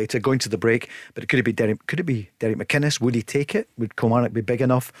wee bit later, going to the break. But could it be Derek McInnes? Would he take it? Would Kilmarnock be big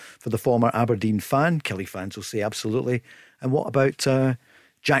enough for the former Aberdeen fan? Killie fans will say absolutely. And what about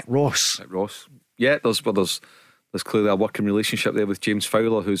Jack Ross? Jack Ross. Yeah, there's clearly a working relationship there with James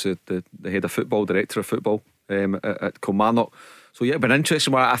Fowler, who's the head of football, director of football at Kilmarnock. So yeah, but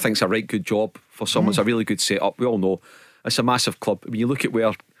interesting. I think it's a right good job for someone. It's a really good setup. We all know it's a massive club. I mean, you look at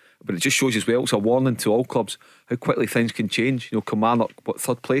where. But it just shows as well, it's a warning to all clubs how quickly things can change. Kilmarnock,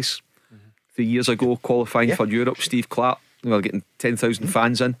 third place 3 years ago, qualifying for Europe. Steve Clarke, they're getting 10,000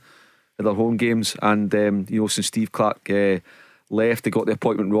 fans in at their home games. And since Steve Clarke left, they got the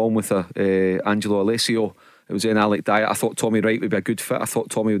appointment wrong with Angelo Alessio. It was in Alec Dyer. I thought Tommy Wright would be a good fit. I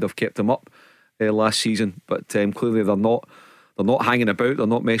thought Tommy would have kept him up last season, but clearly they're not. They're not hanging about, they're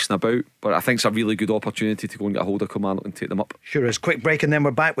not messing about. But I think it's a really good opportunity to go and get a hold of Kilmarnock and take them up. Sure is. Quick break and then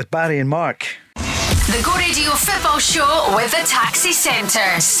we're back with Barry and Mark. The Go Radio Football Show with the Taxi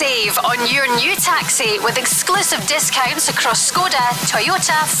Centre. Save on your new taxi with exclusive discounts across Skoda,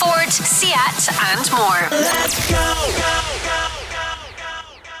 Toyota, Ford, Seat and more. Let's go!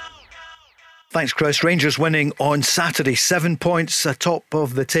 Thanks, Chris. Rangers winning on Saturday, 7 points atop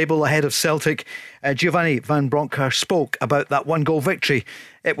of the table ahead of Celtic. Giovanni van Bronckhorst spoke about that 1-goal victory.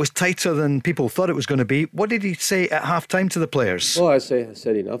 It was tighter than people thought it was going to be. What did he say at half-time to the players? Well, I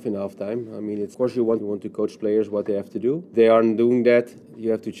said enough in half-time. I mean, of course you want to coach players what they have to do. They aren't doing that.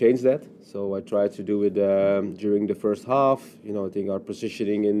 You have to change that. So I tried to do it during the first half. I think our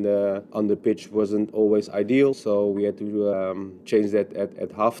positioning on the pitch wasn't always ideal. So we had to change that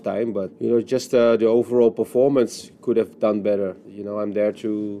at half-time. But, just the overall performance could have done better. I'm there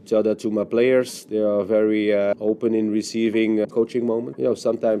to tell that to my players. They are very open in receiving coaching moments.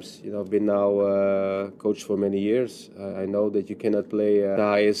 Sometimes, I've been now coached for many years. I know that you cannot play the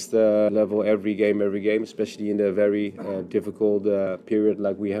highest level every game, especially in a very difficult period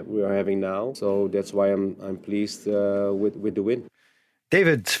like we are having now. So that's why I'm pleased with the win.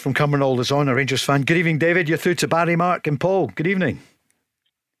 David from Cumbernauld is on, a Rangers fan. Good evening, David. You're through to Barry, Mark and Paul. Good evening.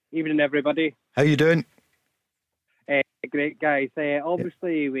 Evening, everybody. How you doing? Great, guys.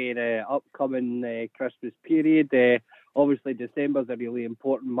 Obviously, we're upcoming Christmas period. Obviously, December's a really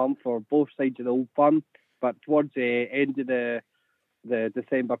important month for both sides of the Old Firm. But towards the end of the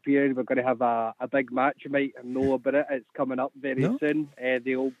December period, we're going to have a big match. You might know about it. It's coming up very soon,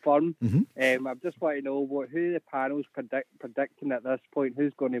 the Old Firm. Mm-hmm. I just want to know who the panel's predicting at this point.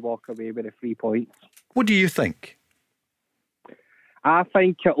 Who's going to walk away with the 3 points? What do you think? I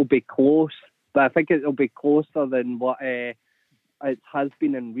think it'll be close. But I think it'll be closer than what it has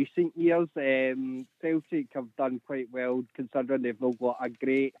been in recent years. Celtic have done quite well considering they've not got a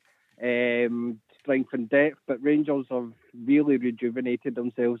great strength and depth, but Rangers have really rejuvenated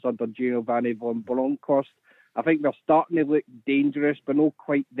themselves under Giovanni van Bronckhorst. I think they're starting to look dangerous, but not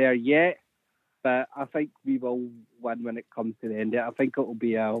quite there yet. But I think we will win when it comes to the end. I think it'll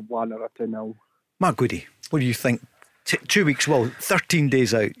be a 1 or a 2-0. Mark Guidi, what do you think 2 weeks, 13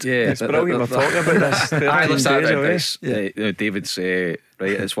 days out. Yeah, it's brilliant we're talking about this. 13 days away. David's right.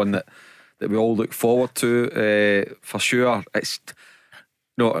 It's one that we all look forward to for sure. It's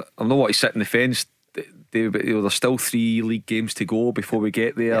I know what he's sitting the fence, David, but there's still 3 league games to go before we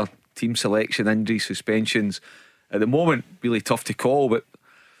get there. Yeah. Team selection, injuries, suspensions. At the moment, really tough to call. But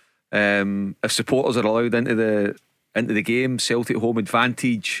if supporters are allowed into the game, Celtic home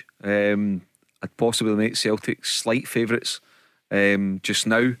advantage. I'd possibly make Celtic slight favourites just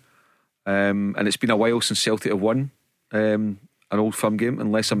now, and it's been a while since Celtic have won an Old Firm game,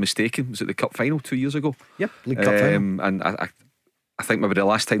 unless I'm mistaken. Was it the Cup final 2 years ago? Yep, League Cup final. And I think maybe the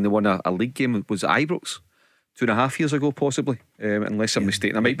last time they won a league game was at Ibrox 2.5 years ago, possibly, unless I'm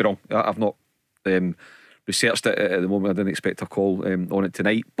mistaken. I might be wrong. I've not researched it at the moment. I didn't expect a call on it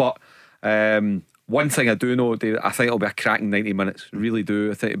tonight. But one thing I do know, David, I think it'll be a cracking 90 minutes. Really do.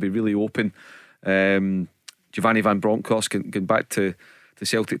 I think it'll be really open. Giovanni Van Bronckhorst going back to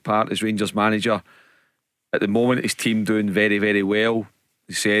Celtic Park as Rangers manager. At the moment, his team doing very, very well.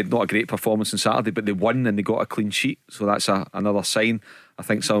 He said not a great performance on Saturday, but they won and they got a clean sheet, so that's another sign. I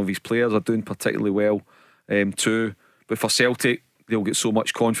think some of his players are doing particularly well too. But for Celtic, they'll get so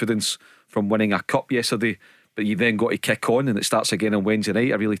much confidence from winning a cup yesterday, but you then got to kick on, and it starts again on Wednesday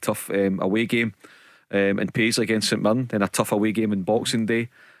night, a really tough away game in Paisley against St Mirren, then a tough away game in Boxing Day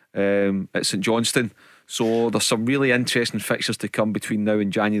at St Johnstone. So there's some really interesting fixtures to come between now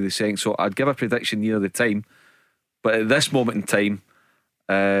and January the 2nd. So I'd give a prediction near the time, but at this moment in time,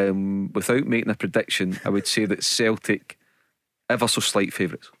 without making a prediction, I would say that Celtic ever so slight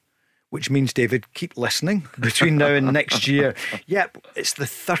favourites. Which means, David, keep listening between now and next year. Yep, it's the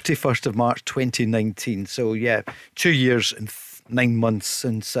 31st of March 2019. So 2 years and 9 months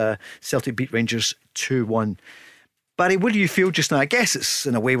since Celtic beat Rangers 2-1. Barry, what do you feel just now? I guess it's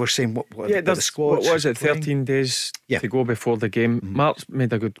in a way we're saying what the squad. What was it? 13 days to go before the game. Mark's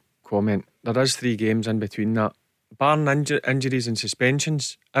made a good comment. There is 3 games in between that. Barring injuries and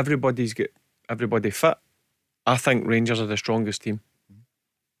suspensions, everybody's got everybody fit. I think Rangers are the strongest team,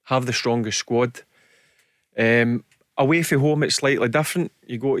 have the strongest squad. Away from home, it's slightly different.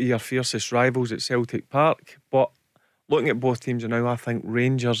 You go to your fiercest rivals at Celtic Park, but looking at both teams now, I think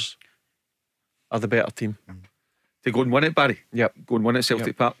Rangers are the better team. To go and win it, Barry? Yep. Go and win it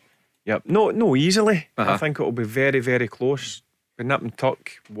Celtic Park? Yep. No, easily. I think it'll be very, very close. Be nip and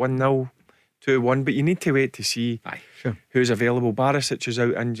tuck, 1-0, 2-1, but you need to wait to see who's available. Barisic is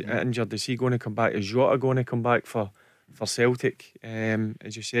out injured. Is he going to come back? Is Jota going to come back for Celtic?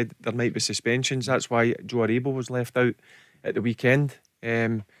 As you said, there might be suspensions. That's why Joe Aribo was left out at the weekend.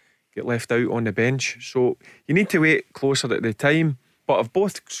 Get left out on the bench. So you need to wait closer at the time. But if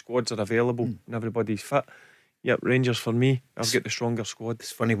both squads are available and everybody's fit, Rangers for me. I've got the stronger squad.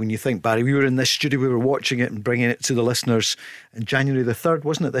 It's funny when you think, Barry, we were in this studio, we were watching it and bringing it to the listeners in January the 3rd,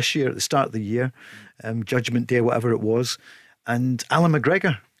 wasn't it, this year, at the start of the year, Judgment Day, whatever it was, and Alan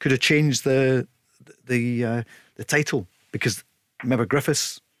McGregor could have changed the title, because remember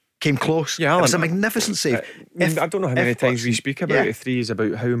Griffiths came close. Alan, it was a magnificent save. I don't know how many times we speak about the threes,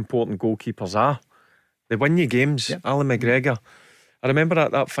 about how important goalkeepers are. They win you games. Alan McGregor, I remember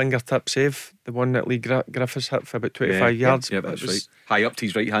that fingertip save, the one that Lee Griffiths hit for about 25 yards. Yeah, that's right. High up to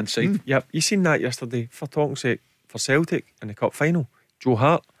his right hand side. Yep, you seen that yesterday. For talking's sake, for Celtic in the cup final, Joe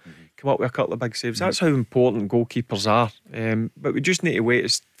Hart come up with a couple of big saves. That's how important goalkeepers are. But we just need to wait.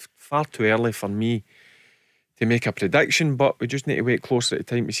 It's far too early for me to make a prediction, but we just need to wait closer at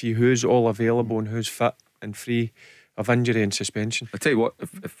the time to see who's all available and who's fit and free of injury and suspension. I tell you what,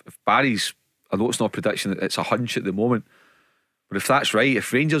 if Barry's, I know it's not a prediction, it's a hunch at the moment, but if that's right,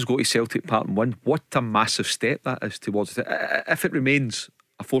 if Rangers go to Celtic Park and win, what a massive step that is towards it. If it remains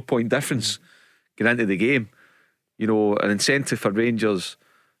a 4-point difference getting into the game, an incentive for Rangers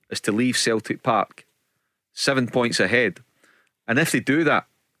is to leave Celtic Park 7 points ahead, and if they do that,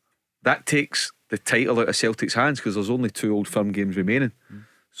 that takes the title out of Celtic's hands, because there's only 2 Old Firm games remaining.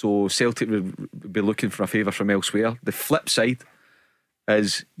 So Celtic would be looking for a favour from elsewhere. The flip side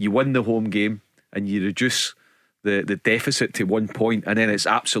is you win the home game and you reduce the deficit to 1 point, and then it's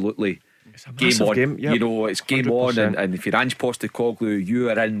absolutely game on. It's game 100%. on, and if you're Ange Postecoglou, you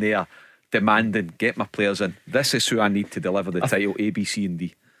are in there demanding, get my players in. This is who I need to deliver the title, A, B, C and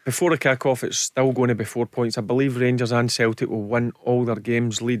D. Before the kick-off, it's still going to be 4 points. I believe Rangers and Celtic will win all their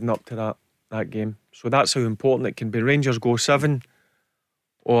games leading up to that game. So that's how important it can be. Rangers go 7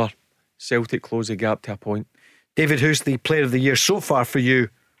 or Celtic close the gap to a point. David, who's the player of the year so far for you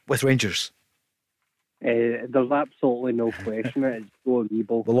with Rangers? There's absolutely no question. It's Joe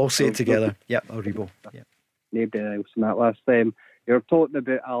Aribo. We'll all say it together. Yep, Aribo. Yep. Nobody else in that list. You're talking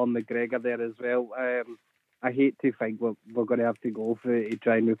about Alan McGregor there as well. I hate to think we're going to have to go for it to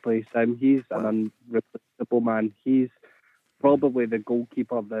try and replace him. He's an unreplaceable man. He's probably the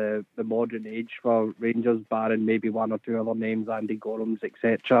goalkeeper of the modern age for Rangers, barring maybe one or two other names, Andy Gorhams,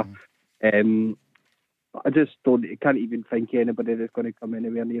 etc. I just can't even think of anybody that's going to come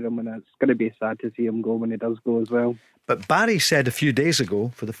anywhere near him, and it's going to be sad to see him go when he does go as well. But Barry said a few days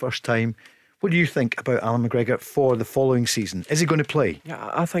ago, for the first time, what do you think about Alan McGregor for the following season? Is he going to play?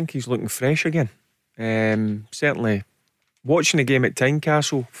 Yeah, I think he's looking fresh again. Certainly, watching the game at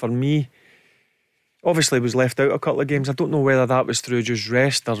Tynecastle, for me, obviously was left out a couple of games. I don't know whether that was through just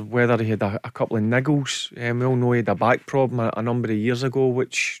rest or whether he had a couple of niggles. We all know he had a back problem a number of years ago,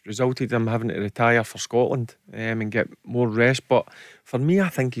 which resulted in him having to retire for Scotland and get more rest. But for me, I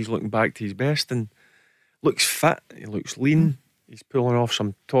think he's looking back to his best and looks fit. He looks lean. He's pulling off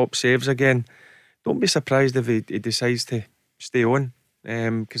some top saves again. Don't be surprised if he decides to stay on,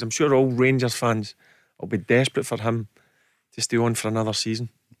 because I'm sure all Rangers fans will be desperate for him to stay on for another season.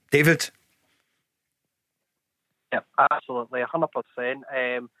 David? Yeah, absolutely, 100%.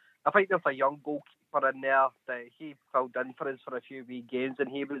 I think there's a young goalkeeper in there that he filled in for us for a few wee games, and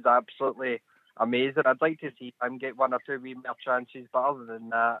he was absolutely amazing. I'd like to see him get one or two wee more chances, but other than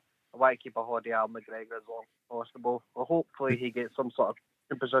that, I want to keep a hold of Al McGregor as long as possible. Well, hopefully he gets some sort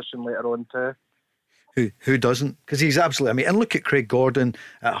of position later on too. Who doesn't? Because he's absolutely, and look at Craig Gordon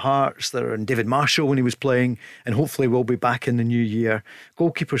at Hearts there, and David Marshall when he was playing, and hopefully we'll be back in the new year.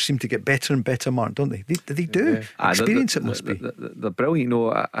 Goalkeepers seem to get better and better, Mark, don't they? They do. Experience it must be. They're brilliant.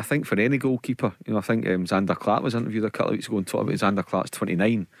 I think for any goalkeeper, I think Xander Clark was interviewed a couple of weeks ago and talked about Xander Clark's 29.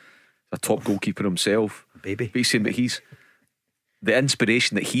 He's a top goalkeeper himself. Baby. But he's saying that the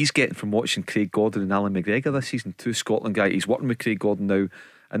inspiration that he's getting from watching Craig Gordon and Alan McGregor this season, two Scotland guys. He's working with Craig Gordon now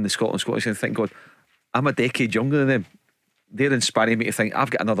in the Scotland and think, God, I'm a decade younger than them. They're inspiring me to think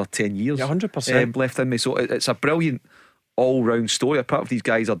I've got another 10 years 100% left in me. So it's a brilliant all-round story. Apart from these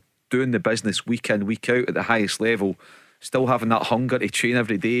guys are doing the business week in, week out at the highest level, still having that hunger to train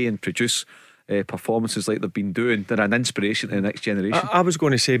every day and produce performances like they've been doing. They're an inspiration to the next generation. I was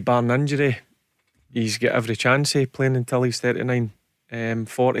going to say, barring injury, he's got every chance of playing until he's 39,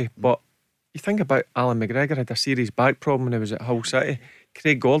 40. But you think about Alan McGregor had a serious back problem when he was at Hull City.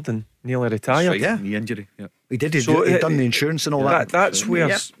 Craig Gordon nearly retired. Knee injury. Yeah. He did. He'd done the insurance and all that. That's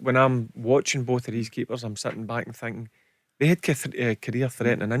where when I'm watching both of these keepers, I'm sitting back and thinking they had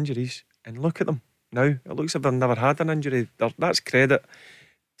career-threatening injuries, and look at them now. It looks like they've never had an injury. That's credit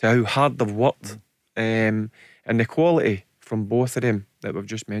to how hard they've worked, and the quality from both of them that we've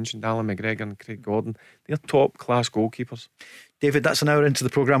just mentioned, Alan McGregor and Craig Gordon. They're top class goalkeepers. David, that's an hour into the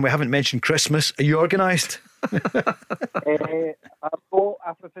programme. We haven't mentioned Christmas. Are you organised? I've got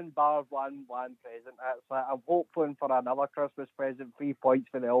everything bar one present. I'm hoping for another Christmas present, 3 points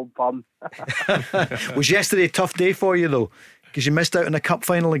for the old firm. Was yesterday a tough day for you though? Because you missed out on a cup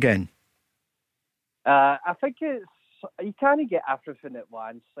final again. I think you can't get everything at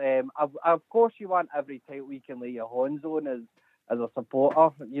once. Of course you want every title you can lay your hands on as a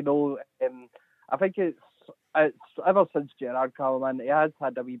supporter. I think it's ever since Gerrard came in, he has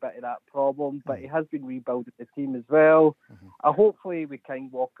had a wee bit of that problem, but he has been rebuilding the team as well. Hopefully we can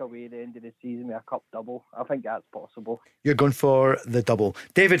walk away at the end of the season with a cup double. I think that's possible. You're going for the double.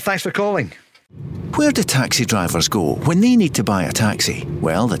 David, thanks for calling. Where do taxi drivers go when they need to buy a taxi?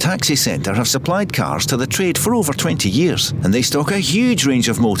 Well, the Taxi Centre have supplied cars to the trade for over 20 years, and they stock a huge range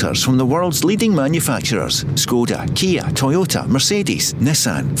of motors from the world's leading manufacturers: Skoda, Kia, Toyota, Mercedes,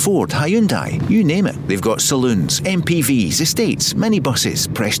 Nissan, Ford, Hyundai, you name it. They've got saloons, MPVs, estates, minibuses,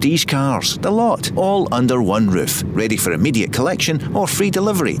 prestige cars, the lot, all under one roof, ready for immediate collection or free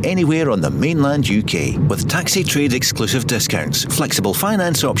delivery anywhere on the mainland UK. With taxi trade exclusive discounts, flexible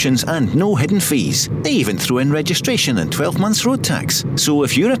finance options and no hidden fees. They even throw in registration and 12 months road tax. So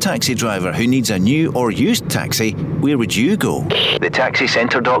if you're a taxi driver who needs a new or used taxi, where would you go?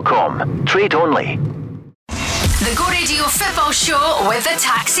 TheTaxiCentre.com. Trade only. The Go Radio Football Show with the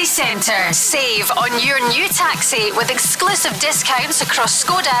Taxi Centre. Save on your new taxi with exclusive discounts across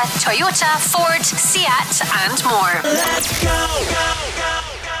Skoda, Toyota, Ford, Seat and more. Let's go!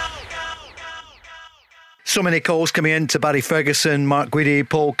 So many calls coming in to Barry Ferguson, Mark Guidi,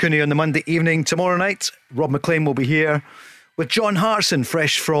 Paul Cooney on the Monday evening. Tomorrow night, Rob McLean will be here with John Hartson,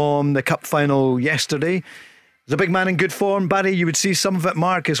 fresh from the cup final yesterday. The big man in good form. Barry, you would see some of it.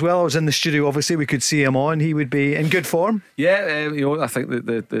 Mark as well. I was in the studio, obviously we could see him on. He would be in good form. Yeah, I think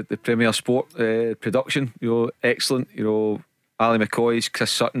the Premier Sport production, excellent. Ali McCoy's,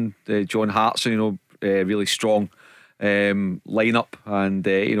 Chris Sutton, John Hartson, really strong lineup, and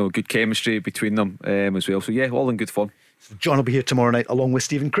good chemistry between them as well. So yeah, all in good form. John will be here tomorrow night along with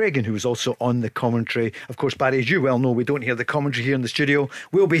Stephen Craigan, who is also on the commentary. Of course, Barry, as you well know, we don't hear the commentary here in the studio.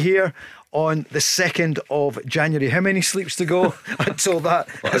 We'll be here on the 2nd of January. How many sleeps to go until that?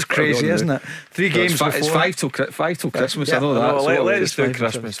 That's crazy, isn't it? 3 games before. It's 5 till Christmas. Yeah, I know that. Let's do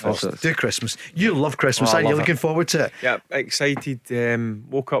Christmas first. Do Christmas. You love Christmas, aren't you? Looking forward to it? Yeah, excited.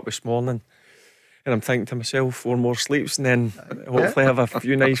 Woke up this morning and I'm thinking to myself, 4 more sleeps and then hopefully have a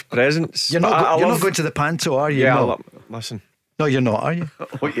few nice presents. You're not going to the panto, are you? Yeah, no. Listen. No, you're not, are you?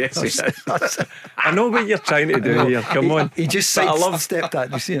 Oh, yes. I know what you're trying to do here. Come on. He just sidestepped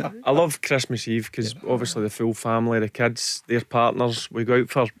that. You see it? I love Christmas Eve because obviously the full family, the kids, their partners, we go out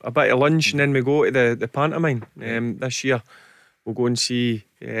for a bit of lunch and then we go to the pantomime. This year we'll go and see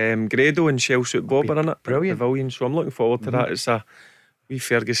Grado and Shell Suit Bob are in it. Brilliant. Pavilion. So I'm looking forward to that. It's a wee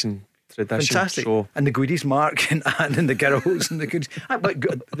Ferguson tradition. Fantastic. So. And the Guidis, Mark and Anne and the girls and the Goodies.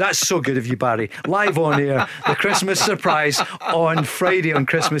 That's so good of you, Barry. Live on air, the Christmas surprise on Friday on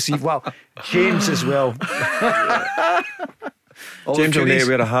Christmas Eve. Well, James as well. James will need to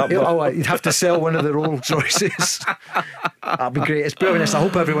wear a hat. You'd have to sell one of the Rolls Royces. That'd be great. It's brilliant. I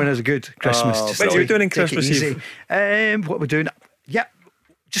hope everyone has a good Christmas. What are you doing in Christmas Eve? What we're doing? Yeah,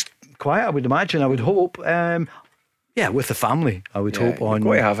 just quiet. I would imagine. I would hope. Yeah, with the family, I would hope. You've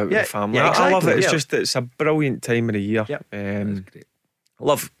got to have it with the family. Yeah, exactly, I love it. It's a brilliant time of the year.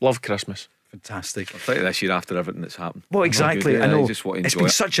 Love Christmas. Fantastic. I'll tell you this year after everything that's happened. Well, exactly. I know just want to it's enjoy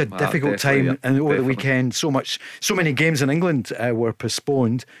been such a difficult definitely, time, and over the weekend, so many games in England were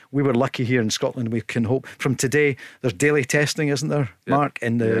postponed. We were lucky here in Scotland. We can hope from today. There's daily testing, isn't there, Mark,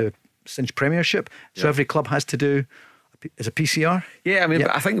 in the Cinch Premiership? So every club has to do. Is a PCR? Yeah, I mean,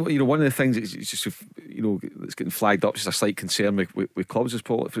 but I think one of the things it's just that's getting flagged up, just a slight concern with clubs is,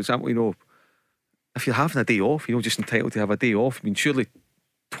 Paul. For example, if you're having a day off, just entitled to have a day off. I mean, surely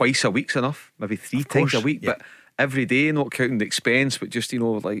twice a week's enough, maybe 3 times a week, but every day, not counting the expense, but just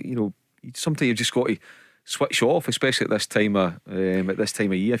sometimes you've just got to switch off, especially at this time of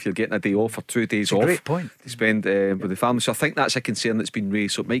year. If you're getting a day off or 2 days off, great point. to spend with the family. So I think that's a concern that's been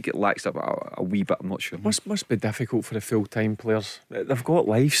raised. So it might get laxed up a wee bit. I'm not sure. Must be difficult for the full-time players. They've got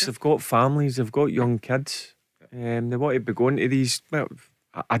lives, they've got families, they've got young kids. They want to be going to these. Well,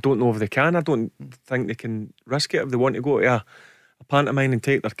 I don't know if they can. I don't think they can risk it if they want to go to a pantomime and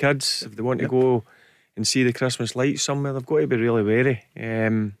take their kids. If they want to go and see the Christmas lights somewhere, they've got to be really wary.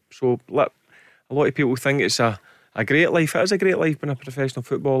 A lot of people think it's a great life. It is a great life being a professional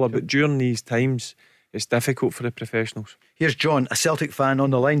footballer, but during these times it's difficult for the professionals. Here's John, a Celtic fan on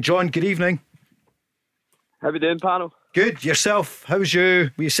the line. John, good evening. How we doing, panel? Good. Yourself? Were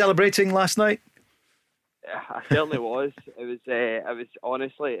you celebrating last night? I certainly was. It was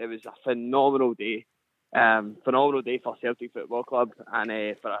honestly, it was a phenomenal day. Phenomenal day for Celtic Football Club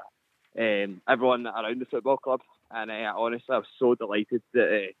and for everyone around the football club. And honestly, I was so delighted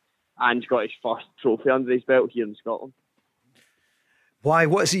that Ange got his first trophy under his belt here in Scotland. Why?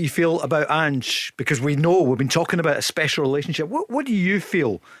 What is it you feel about Ange? Because we've been talking about a special relationship. What do you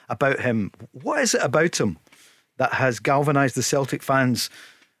feel about him? What is it about him that has galvanised the Celtic fans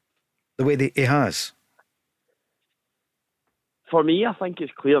the way that he has? For me, I think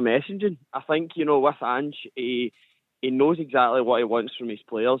it's clear messaging. I think, with Ange, he knows exactly what he wants from his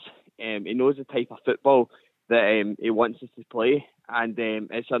players. He knows the type of football that he wants us to play. And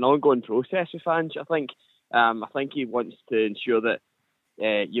it's an ongoing process with Ange, I think. I think he wants to ensure that,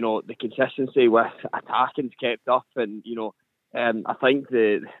 the consistency with attacking's kept up. And, I think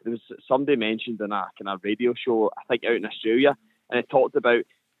there was somebody mentioned in a kind of radio show, I think out in Australia, and it talked about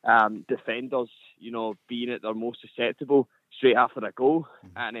defenders, being at their most susceptible straight after a goal.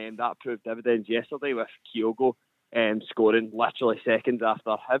 And that proved dividends yesterday with Kyogo scoring literally seconds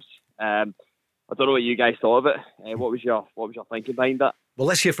after Hibs. I don't know what you guys thought of it. What was your thinking behind that? Well,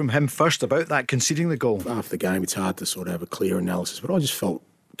 let's hear from him first about that, conceding the goal. After the game, it's hard to sort of have a clear analysis, but I just felt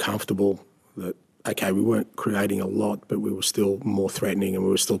comfortable that, okay, we weren't creating a lot, but we were still more threatening and we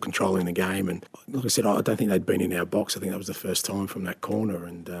were still controlling the game. And like I said, I don't think they'd been in our box. I think that was the first time from that corner,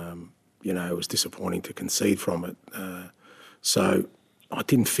 and it was disappointing to concede from it. So I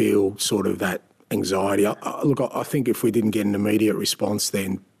didn't feel sort of that anxiety. I think if we didn't get an immediate response,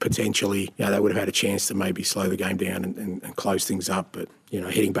 then potentially, they would have had a chance to maybe slow the game down and close things up. But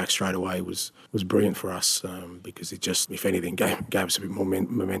hitting back straight away was brilliant for us because it just, if anything, gave us a bit more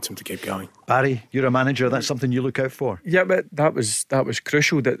momentum to keep going. Barry, you're a manager. That's something you look out for. Yeah, but that was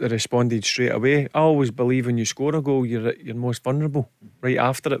crucial that they responded straight away. I always believe when you score a goal, you're most vulnerable right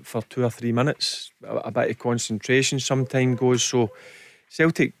after it for 2 or 3 minutes. A bit of concentration sometimes goes. So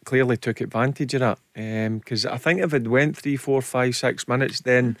Celtic clearly took advantage of that because I think if it went 3, 4, 5, 6 minutes,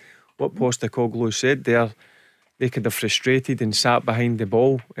 then what Postecoglou said there, they could have frustrated and sat behind the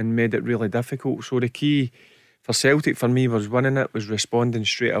ball and made it really difficult. So the key for Celtic for me was winning it, was responding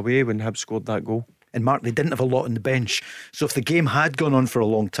straight away when Hibs scored that goal. And Mark, they didn't have a lot on the bench, so if the game had gone on for a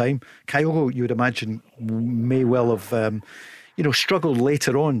long time, Kyogo, you would imagine, may well have struggled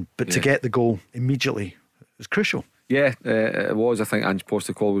later on, but to get the goal immediately was crucial. Yeah, it was. I think Ange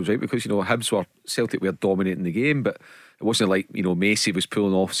Postecoglou was right, because Celtic were dominating the game, but it wasn't like Macy was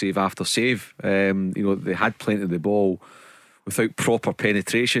pulling off save after save. They had plenty of the ball without proper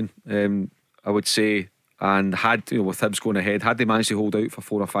penetration, I would say, and had with Hibs going ahead, had they managed to hold out for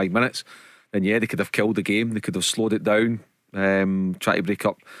 4 or 5 minutes, then they could have killed the game. They could have slowed it down, try to break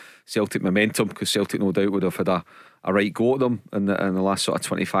up Celtic momentum, because Celtic no doubt would have had a right go at them in the last sort of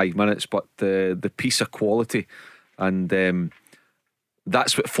 25 minutes. But the piece of quality, and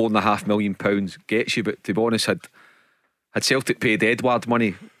that's what £4.5 million gets you. But to be honest, had Celtic paid Edward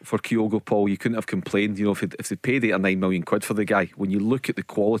money for Kyogo, Paul, you couldn't have complained. If they paid £8 or £9 million for the guy, when you look at the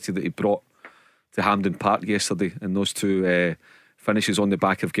quality that he brought to Hampden Park yesterday, and those two finishes on the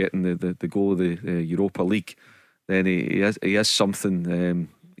back of getting the goal of the Europa League, then he has something.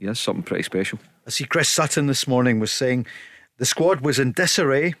 He has something pretty special. I see Chris Sutton this morning was saying the squad was in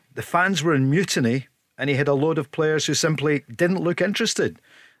disarray, the fans were in mutiny, and he had a load of players who simply didn't look interested.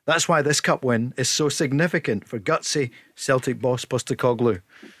 That's why this cup win is so significant for gutsy Celtic boss Postecoglou.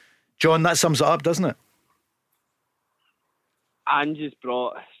 John, that sums it up, doesn't it? Ange has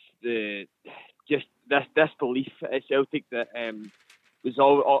brought just this belief at Celtic that was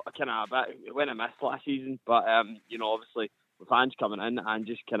all kind of a bit when I missed last season, but obviously with Ange coming in and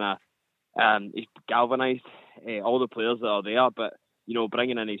just kind of he's galvanised all the players that are there, but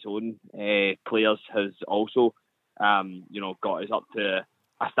bringing in his own players has also got us up to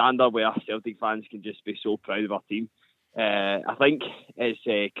a standard where Celtic fans can just be so proud of our team. I think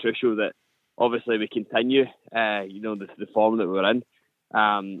it's crucial that obviously we continue the form that we're in,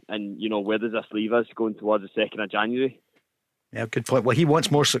 and where does this leave us going towards the 2nd of January? Yeah, good point. Well, he wants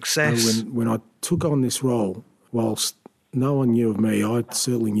more success. When I took on this role, whilst no one knew of me, I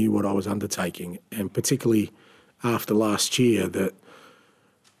certainly knew what I was undertaking, and particularly after last year, that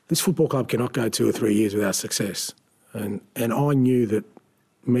this football club cannot go 2 or 3 years without success. And I knew that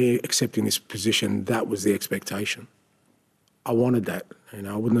me accepting this position, that was the expectation. I wanted that, and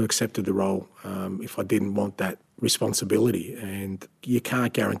I wouldn't have accepted the role if I didn't want that responsibility. And you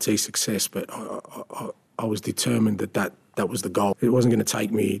can't guarantee success, but I was determined that was the goal. It wasn't going to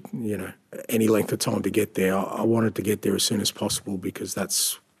take me, any length of time to get there. I wanted to get there as soon as possible, because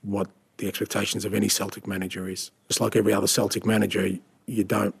that's what the expectations of any Celtic manager is. Just like every other Celtic manager, you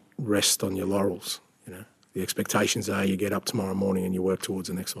don't rest on your laurels. The expectations are you get up tomorrow morning and you work towards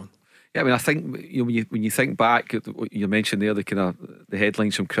the next one. Yeah, I mean, I think when you think back at what you mentioned there, the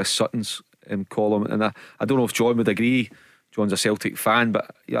headlines from Chris Sutton's column, and I don't know if John would agree. John's a Celtic fan,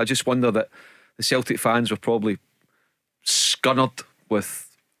 but I just wonder that the Celtic fans were probably scunnered with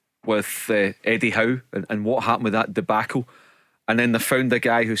Eddie Howe and what happened with that debacle, and then they found a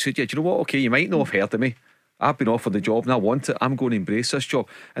guy who said, "Yeah, do you know what? Okay, you might not have heard of me. I've been offered the job and I want it. I'm going to embrace this job."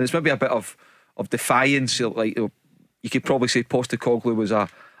 And it's maybe a bit of defiance. Like, you could probably say Postecoglou was an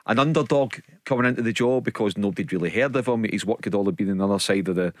underdog coming into the job because nobody'd really heard of him. His work had all been on the other side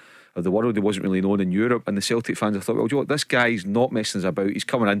of the world. He wasn't really known in Europe, and the Celtic fans have thought, well, you know what, this guy's not messing us about. He's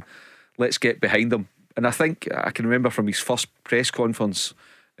coming in. Let's get behind him. And I think I can remember from his first press conference,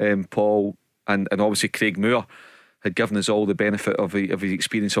 Paul and obviously Craig Moore had given us all the benefit of his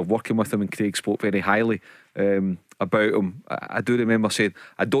experience of working with him, and Craig spoke very highly about him. I do remember saying,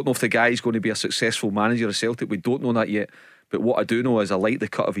 I don't know if the guy's going to be a successful manager of Celtic. We don't know that yet, but what I do know is I like the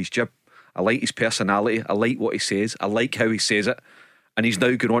cut of his jib, I like his personality, I like what he says, I like how he says it, and he's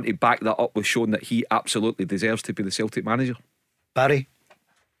now going on to back that up with showing that he absolutely deserves to be the Celtic manager. Barry?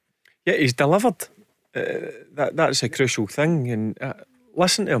 Yeah, he's delivered. That's a crucial thing, and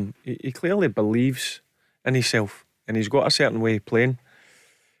listen to him. He clearly believes in himself, and he's got a certain way of playing,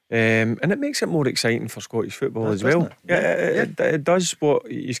 and it makes it more exciting for Scottish football as well. It does, what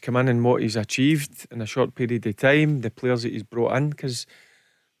he's come in and what he's achieved in a short period of time, the players that he's brought in, because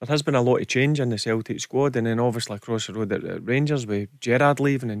there has been a lot of change in the Celtic squad, and then obviously across the road at Rangers with Gerrard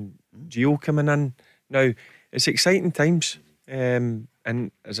leaving and Gio coming in. Now it's exciting times, and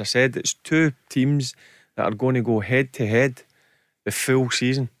as I said, it's two teams that are going to go head to head the full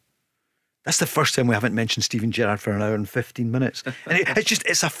season. That's the first time we haven't mentioned Steven Gerrard for an hour and 15 minutes. And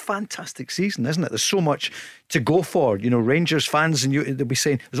it's a fantastic season, isn't it? There's so much to go for. You know, Rangers fans, and they'll be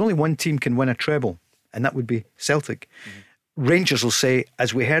saying there's only one team can win a treble, and that would be Celtic. Rangers will say,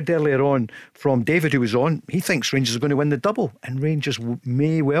 as we heard earlier on from David, who was on, he thinks Rangers are going to win the double, and Rangers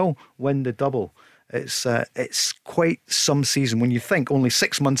may well win the double. It's quite some season when you think only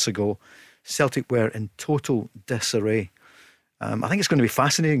 6 months ago Celtic were in total disarray. I think it's going to be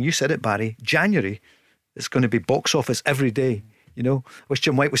fascinating. You said it, Barry. January, it's going to be box office every day. You know, I wish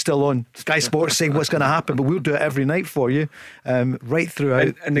Jim White was still on Sky Sports saying what's going to happen, but we'll do it every night for you, right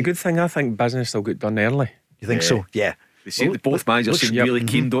throughout. And the good thing, I think business will get done early. You think so? Yeah. They seem, both managers seem really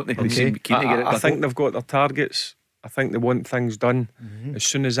keen, don't they? They seem keen to get it done. I think they've got their targets. I think they want things done as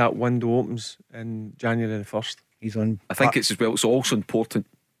soon as that window opens in January the 1st. He's on. I think it's as well. It's also important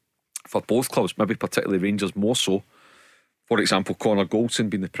for both clubs, maybe particularly Rangers more so. For example, Connor Goldson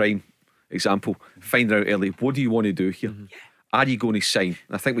being the prime example, finding out early, what do you want to do here? Are you going to sign?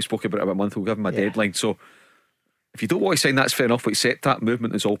 I think we spoke about it about a month ago. We'll give him a deadline. So if you don't want to sign, that's fair enough. We accept that.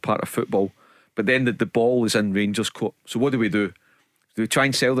 Movement is all part of football. But then the ball is in Rangers' court. So what do we do? Do we try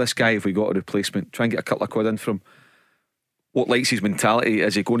and sell this guy if we got a replacement? Try and get a couple of quid in from him? What likes his mentality?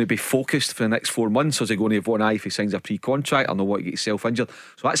 Is he going to be focused for the next 4 months, or is he going to have one eye if he signs a pre-contract or not want to get himself injured?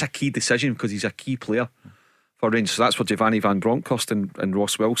 So that's a key decision because he's a key player for Rangers. So that's where Giovanni Van Bronckhorst and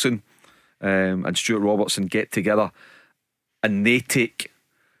Ross Wilson and Stuart Robertson get together, and they take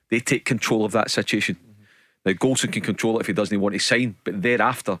control of that situation. Now Goldson can control it if he doesn't want to sign, but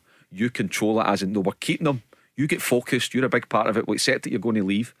thereafter you control it as in, no, we're keeping him. You get focused. You're a big part of it. We accept that you're going to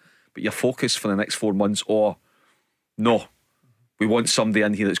leave, but you're focused for the next 4 months. Or no, we want somebody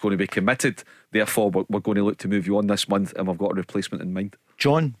in here that's going to be committed. Therefore, we're going to look to move you on this month, and we've got a replacement in mind.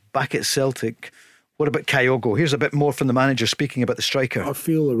 John, back at Celtic, what about Kyogo? Here's a bit more from the manager speaking about the striker. I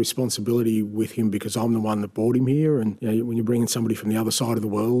feel a responsibility with him because I'm the one that brought him here, and you know, when you're bringing somebody from the other side of the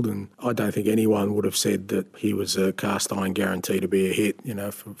world, and I don't think anyone would have said that he was a cast iron guarantee to be a hit. You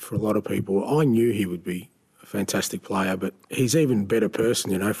know, for a lot of people, I knew he would be a fantastic player, but he's even better person.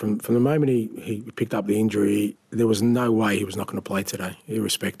 You know, from the moment he picked up the injury, there was no way he was not going to play today,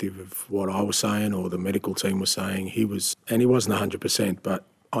 irrespective of what I was saying or the medical team was saying. He wasn't 100%, but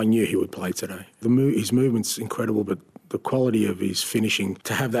I knew he would play today. His movement's incredible, but the quality of his finishing,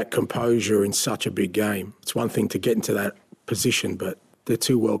 to have that composure in such a big game, it's one thing to get into that position, but they're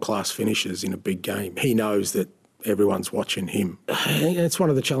two world-class finishers in a big game. He knows that everyone's watching him. And it's one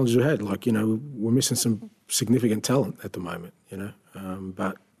of the challenges we had. Like, you know, we're missing some significant talent at the moment, you know,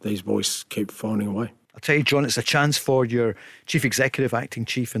 but these boys keep finding a way. I'll tell you, John, it's a chance for your chief executive, acting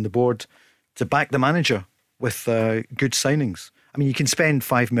chief and the board to back the manager with good signings. I mean, you can spend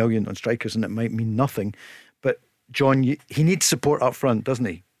 5 million on strikers and it might mean nothing, but John, he needs support up front, doesn't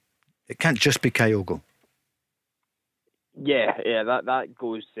he? It can't just be Kyogo. Yeah, that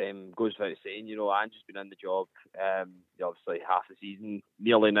goes without saying. You know, Ange's been in the job, obviously half the season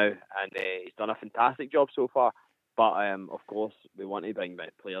nearly now, and he's done a fantastic job so far. But of course, we want to bring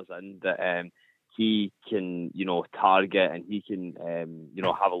players in that he can, you know, target, and he can, you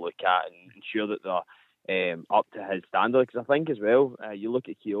know, have a look at and ensure that they're up to his standard. Because I think as well, you look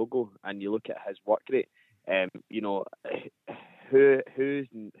at Kyogo and you look at his work rate. You know, who's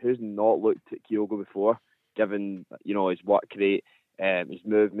not looked at Kyogo before, given, you know, his work rate, his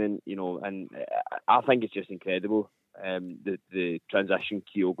movement, you know, and I think it's just incredible. The transition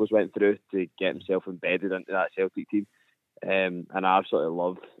Kyogo's went through to get himself embedded into that Celtic team, and I absolutely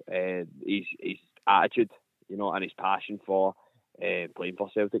love his attitude, you know, and his passion for playing for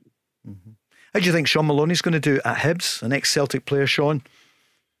Celtic. Mm-hmm. How do you think Shaun Maloney's going to do at Hibs, an ex-Celtic player, Shaun?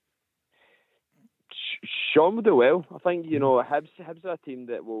 Shaun will do well. I think, you know, Hibs are a team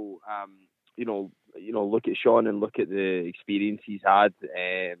that will, you know, look at Shaun and look at the experience he's had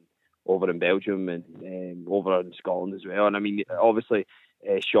over in Belgium and over in Scotland as well. And I mean, obviously,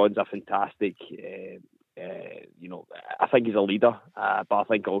 Shaun's a fantastic, you know, I think he's a leader, but I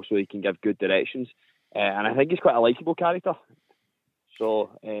think also he can give good directions. And I think he's quite a likeable character.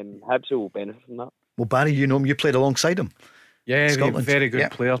 So Hibs will benefit from that. Well, Barry, you know him, you played alongside him. Yeah, Scotland. Very good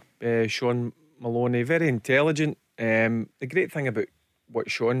player, Shaun Maloney, very intelligent. The great thing about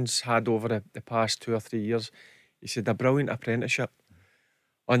what Shaun's had over the past 2 or 3 years, he's had a brilliant apprenticeship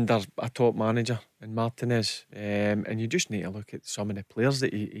under a top manager in Martinez, and you just need to look at some of the players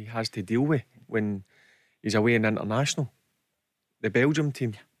that he has to deal with when he's away in international. The Belgium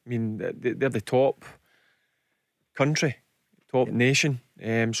team, I mean, they're the top country, top nation,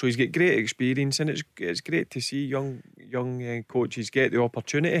 so he's got great experience, and it's great to see young coaches get the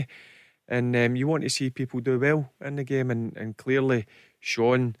opportunity, and you want to see people do well in the game, and clearly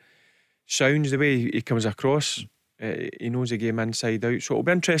Shaun sounds, the way he comes across, he knows the game inside out, so it'll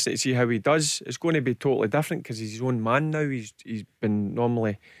be interesting to see how he does. It's going to be totally different because he's his own man now. He's been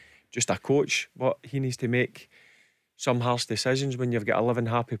normally just a coach, but he needs to make some harsh decisions when you've got 11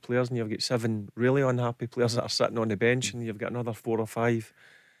 happy players and you've got 7 really unhappy players that are sitting on the bench, and you've got another 4 or 5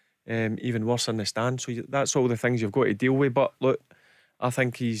 even worse in the stand. So that's all the things you've got to deal with. But look, I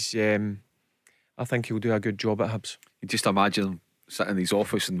think I think he'll do a good job at Hibs. You just imagine him sitting in his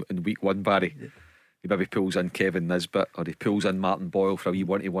office in week 1, Barry. Yeah. He maybe pulls in Kevin Nisbet, or he pulls in Martin Boyle for a wee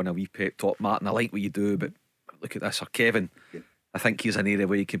 1-to-1, a wee pep talk. Martin, I like what you do, but look at this. Or Kevin, I think here's an area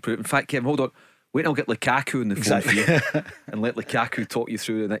where you can prove. In fact, Kevin, hold on. Wait till I'll get Lukaku on the phone for you and let Lukaku talk you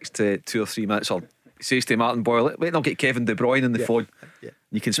through the next 2 or 3 minutes. Or he says to Martin Boyle, wait till I'll get Kevin De Bruyne on the phone.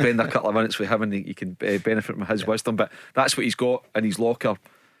 You can spend a couple of minutes with him and you can benefit from his wisdom. But that's what he's got in his locker.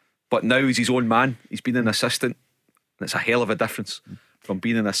 But now he's his own man. He's been an assistant, and it's a hell of a difference from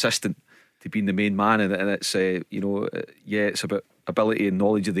being an assistant to being the main man. And it's it's about ability and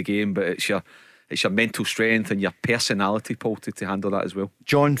knowledge of the game, but it's your mental strength and your personality, Paul, to handle that as well.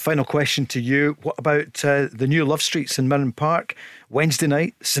 John, final question to you. What about the new Love Street, St Mirren Park? Wednesday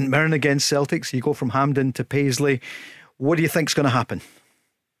night, St Mirren against Celtic. So you go from Hampden to Paisley. What do you think's going to happen?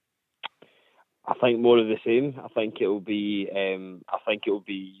 I think more of the same. I think it will be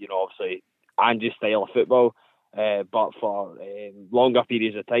obviously Ange's style of football, but for longer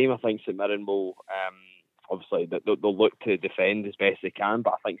periods of time. I think St Mirren will obviously they'll look to defend as best they can,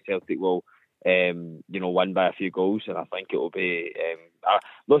 but I think Celtic will win by a few goals, and I think it will be I'm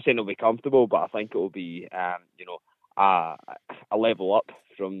not saying it'll be comfortable, but I think it will be a level up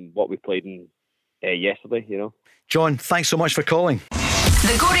from what we played in yesterday. John, thanks so much for calling.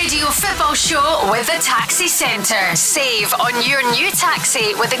 The Go Radio Football Show with the Taxi Centre. Save on your new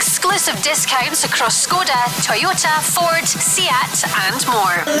taxi with exclusive discounts across Skoda, Toyota, Ford, Seat and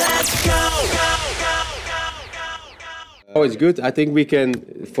more. Let's go! Oh, it's good. I think we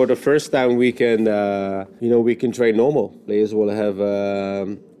can, for the first time, we can train normal. Players will have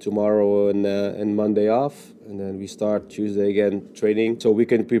tomorrow and Monday off, and then we start Tuesday again training. So we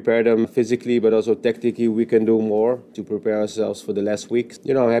can prepare them physically, but also tactically. We can do more to prepare ourselves for the last week.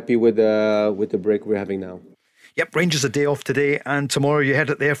 Happy with the break we're having now. Yep, Rangers a day off today, and tomorrow you heard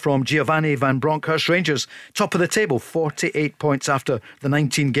it there from Giovanni Van Bronckhorst. Rangers top of the table, 48 points after the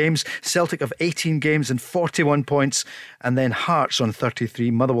 19 games. Celtic have 18 games and 41 points, and then Hearts on 33,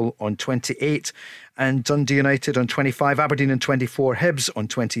 Motherwell on 28, and Dundee United on 25, Aberdeen on 24, Hibs on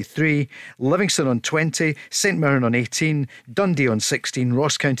 23, Livingston on 20, St Mirren on 18, Dundee on 16,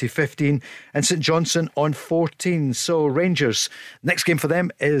 Ross County 15, and St Johnstone on 14. So Rangers, next game for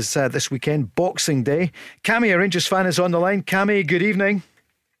them is this weekend, Boxing Day. Cammy, a Rangers fan, is on the line. Cammy, good evening.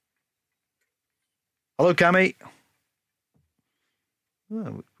 Hello, Cammy.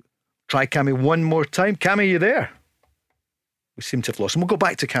 Try Cammy one more time. Cammy, you there? We seem to have lost him. We'll go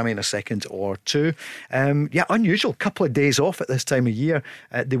back to Cammy in a second or two. Unusual. Couple of days off at this time of year.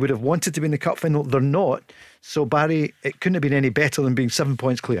 They would have wanted to be in the cup final. They're not. So Barry, it couldn't have been any better than being 7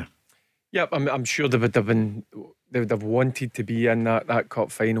 points clear. Yep, I'm sure they would have wanted to be in that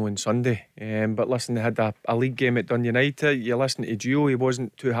cup final on Sunday. But listen, they had a league game at Dundee United. You listen to Gio, he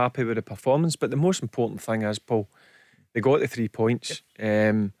wasn't too happy with the performance. But the most important thing is, Paul, they got the 3 points.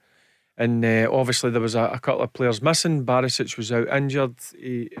 Yep. And obviously there was a couple of players missing. Barisic was out injured.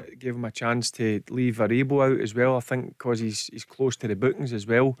 He gave him a chance to leave Aribo out as well, I think, because he's close to the bookings as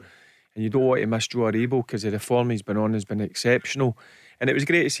well. And you don't want to miss Joe Aribo because the form he's been on has been exceptional. And it was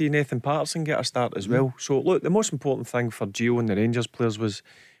great to see Nathan Patterson get a start as well. So look, the most important thing for Gio and the Rangers players was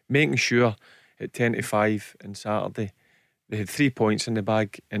making sure at 10-5 on Saturday they had 3 points in the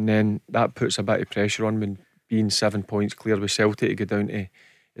bag, and then that puts a bit of pressure on when being 7 points clear with Celtic to go down to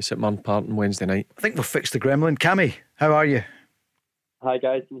St Mirren Park on Wednesday night. I think we've fixed the gremlin. Cammy, how are you? Hi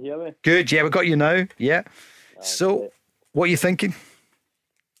guys, can you hear me? Good, yeah, we've got you now. Yeah. So, great. What are you thinking?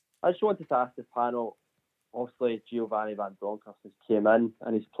 I just wanted to ask the panel, obviously Giovanni Van Bronckhorst has came in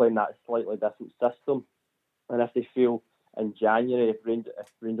and he's playing that slightly different system, and if they feel in January if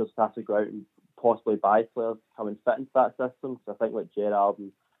Rangers have to go out and possibly buy players to come and fit into that system, because I think what Gerrard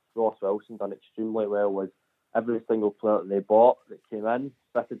and Ross Wilson done extremely well was every single player that they bought that came in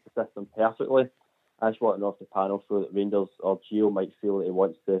fitted the system perfectly. I just want to know if the panel feel that Rangers or Gio might feel that he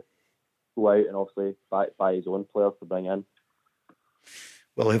wants to go out and obviously buy his own players to bring in.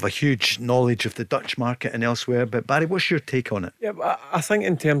 Well, I have a huge knowledge of the Dutch market and elsewhere, but Barry, what's your take on it? Yeah, I think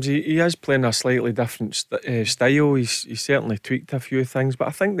in terms of, he is playing a slightly different style. He's certainly tweaked a few things, but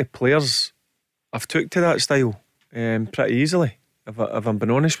I think the players have took to that style pretty easily, if I'm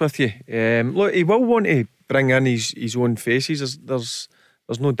being honest with you. Look, he will want to bring in his own faces. There's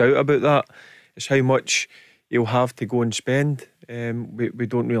no doubt about that. It's how much he'll have to go and spend. We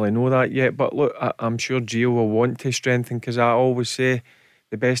don't really know that yet, but look, I'm sure Gio will want to strengthen, because I always say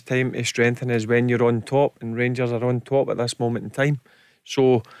the best time to strengthen is when you're on top, and Rangers are on top at this moment in time.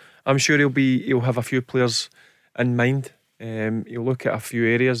 So I'm sure he'll have a few players in mind He'll look at a few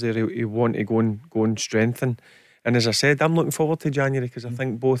areas there he'll want to go and strengthen. And as I said, I'm looking forward to January, because I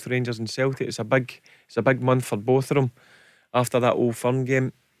think both Rangers and Celtic, it's a big month for both of them. After that Old Firm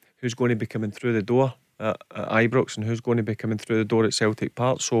game, who's going to be coming through the door at Ibrox and who's going to be coming through the door at Celtic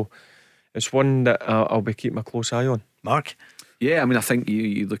Park? So it's one that I'll be keeping a close eye on. Mark? Yeah, I mean, I think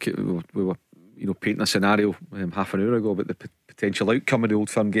you look at, we were painting a scenario half an hour ago about the potential outcome of the Old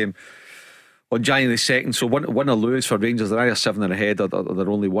Firm game on January 2nd. So win or lose for Rangers, they're either 7 ahead or they're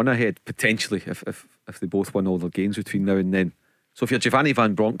only 1 ahead potentially if they both win all their games between now and then. So if you're Giovanni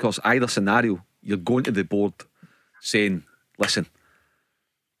Van Bronckhorst, either scenario, you're going to the board saying, listen,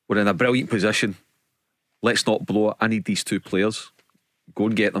 we're in a brilliant position, let's not blow it, I need these 2 players, go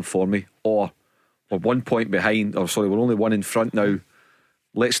and get them for me. Or we're 1 point behind, or sorry, we're only 1 in front now,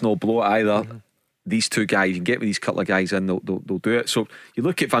 let's not blow it either. These 2 guys, you can get me these couple of guys in, they'll do it. So you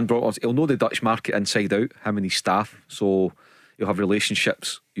look at Van Bronckhorst, he'll know the Dutch market inside out, him and his staff, so he'll have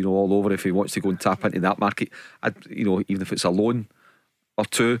relationships, all over if he wants to go and tap into that market. Even if it's a loan or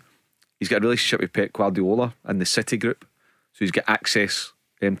 2, he's got a relationship with Pep Guardiola and the City group, so he's got access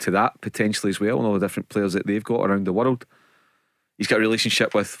to that potentially as well, and all the different players that they've got around the world. He's got a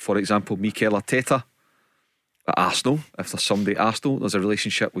relationship with, for example, Mikel Arteta at Arsenal. If there's somebody at Arsenal, there's a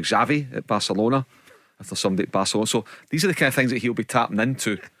relationship with Xavi at Barcelona. If there's somebody at Barcelona, so these are the kind of things that he'll be tapping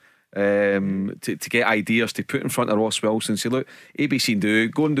into to get ideas to put in front of Ross Wilson. Say, look, ABC and do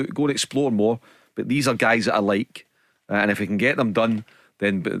go and explore more. But these are guys that I like, and if we can get them done,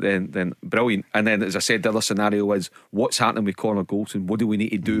 then brilliant. And then, as I said, the other scenario is what's happening with Connor Goldson. What do we need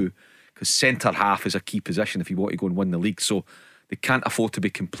to do? Because centre half is a key position if you want to go and win the league. So they can't afford to be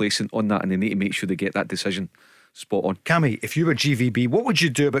complacent on that, and they need to make sure they get that decision spot on. Cammy, if you were GVB, what would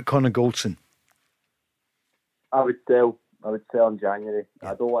you do about Connor Goldson? I would sell in January.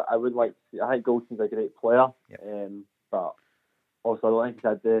 Yeah. I wouldn't like to see, I think Goldson's a great player, but also I don't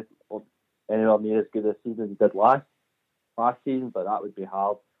think he's had anywhere near as good a season as he did last season, but that would be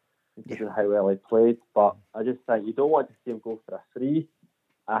hard considering how well he played. But I just think you don't want to see him go for a 3.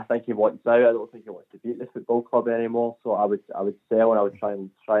 I think he wants out. I don't think he wants to be at the football club anymore. So I would sell, and I would try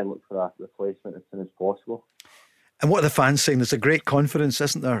and look for a replacement as soon as possible. And what are the fans saying? There's a great confidence,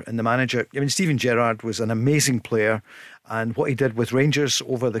 isn't there, in the manager? I mean, Steven Gerrard was an amazing player, and what he did with Rangers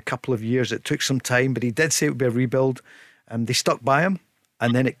over the couple of years, it took some time, but he did say it would be a rebuild. They stuck by him,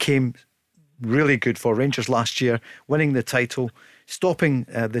 and then it came really good for Rangers last year, winning the title, stopping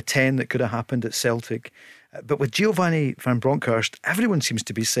the 10 that could have happened at Celtic. But with Giovanni Van Bronckhorst, everyone seems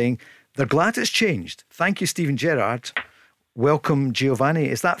to be saying they're glad it's changed. Thank you, Steven Gerrard. Welcome, Giovanni.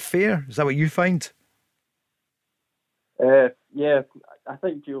 Is that fair? Is that what you find? Yeah, I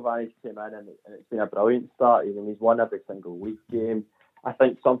think Giovanni's came in and it's been a brilliant start. He's won every single league game. I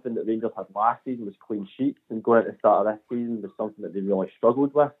think something that Rangers had last season was clean sheets, and going at the start of this season was something that they really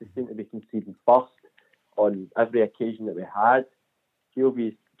struggled with. They seemed to be conceding first on every occasion that we had.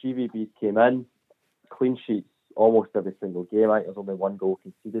 GVB's came in, clean sheets almost every single game. I think there's only 1 goal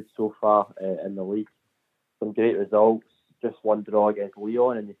conceded so far in the league. Some great results, just 1 draw against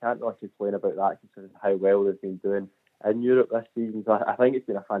Lyon, and you can't really complain about that considering how well they've been doing in Europe this season. So I think it's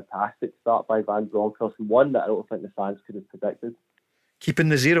been a fantastic start by Van Bronckhorst, and one that I don't think the fans could have predicted. Keeping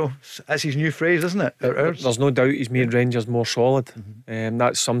the zero, that's his new phrase, isn't it? There's no doubt he's made Rangers more solid.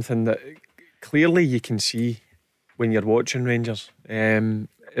 That's something that clearly you can see when you're watching Rangers.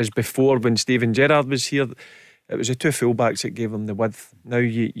 As before, when Steven Gerrard was here, it was the 2 fullbacks that gave him the width. Now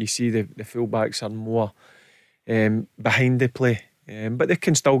you see the fullbacks are more behind the play. But they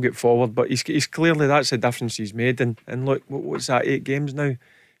can still get forward. But he's clearly, that's the difference he's made. And look, what's that, 8 games now?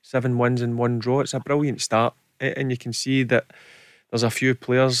 7 wins and 1 draw. It's a brilliant start. And you can see that there's a few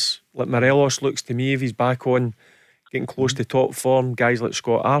players, like Morelos looks to me, if he's back on, getting close to top form. Guys like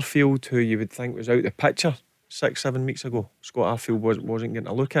Scott Arfield, who you would think was out the picture 6-7 weeks ago. Scott Arfield wasn't getting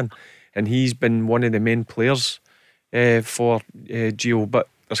a look in. And he's been one of the main players for Gio. But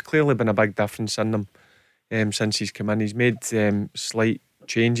there's clearly been a big difference in them. Since he's come in, he's made slight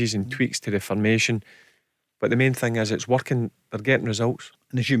changes and tweaks to the formation, but the main thing is it's working. They're getting results.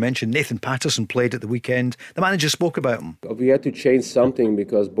 And as you mentioned, Nathan Patterson played at the weekend. The manager spoke about him. We had to change something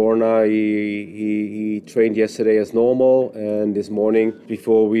because Borna he trained yesterday as normal, and this morning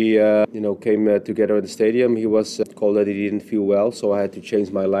before we came together at the stadium, he was called that he didn't feel well, so I had to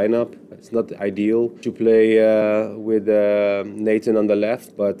change my lineup. It's not ideal to play with Nathan on the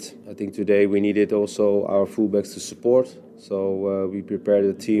left, but I think today we needed also our fullbacks to support. So we prepared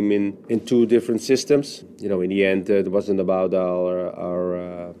the team in 2 different systems. In the end, it wasn't about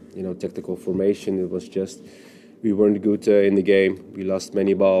our tactical formation. It was just we weren't good in the game. We lost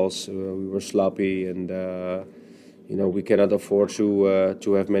many balls. We were sloppy, and we cannot afford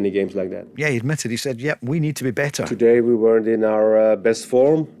to have many games like that. Yeah, he admitted. He said, "Yep, we need to be better." Today we weren't in our best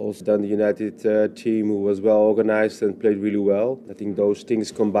form. Also, done the United team who was well organised and played really well. I think those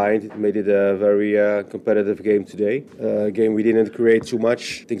things combined made it a very competitive game today. Game we didn't create too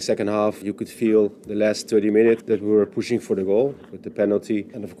much. I think second half you could feel the last 30 minutes that we were pushing for the goal with the penalty,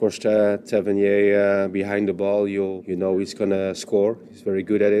 and of course Tavernier behind the ball. You know he's gonna score. He's very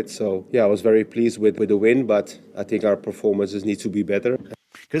good at it. So yeah, I was very pleased with the win, but I think our performances need to be better.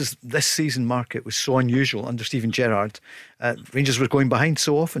 Because this season, Mark, it was so unusual under Steven Gerrard. Rangers were going behind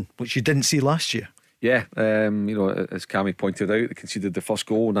so often, which you didn't see last year. Yeah, as Cammy pointed out, they conceded the first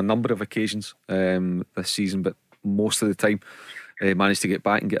goal on a number of occasions this season, but most of the time managed to get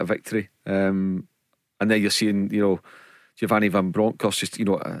back and get a victory. And then you're seeing, Giovanni Van Bronckhorst, just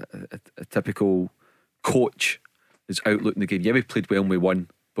a typical coach, his outlook in the game. Yeah, we played well and we won,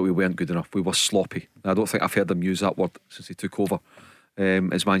 but we weren't good enough. We were sloppy. I don't think I've heard him use that word since he took over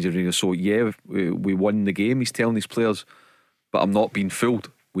as manager of Rangers. So yeah, we won the game, he's telling his players, but I'm not being fooled.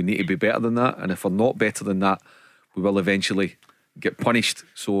 We need to be better than that, and if we're not better than that, we will eventually get punished.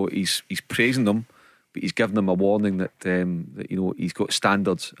 So he's praising them, but he's giving them a warning that he's got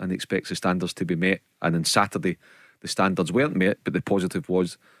standards and expects the standards to be met. And on Saturday the standards weren't met, but the positive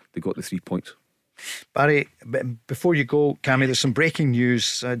was they got the 3 points. Barry, before you go, Cammy, there's some breaking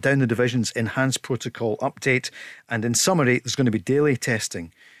news down the divisions. Enhanced protocol update, and in summary there's going to be daily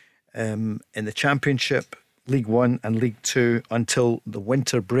testing in the Championship, League 1 and League 2 until the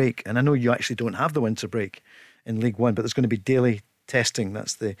winter break. And I know you actually don't have the winter break in League 1, but there's going to be daily testing.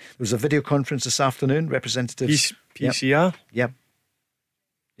 There was a video conference this afternoon, representatives PCR. Yep.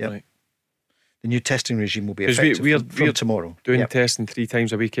 Right. The new testing regime will be effective from tomorrow. Doing testing 3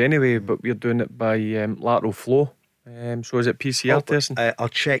 times a week anyway, but we're doing it by lateral flow. So is it PCR testing? I'll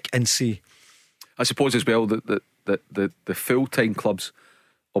check and see. I suppose as well that the full-time clubs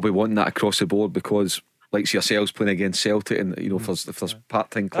will be wanting that across the board, because like yourselves playing against Celtic, and if there's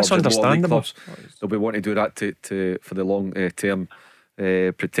part-time clubs, that's understandable. Clubs, they'll be wanting to do that for the long term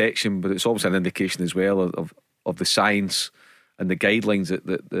protection. But it's obviously an indication as well of the science and the guidelines that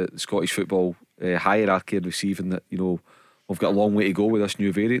the Scottish football hierarchy are receiving, that we've got a long way to go with this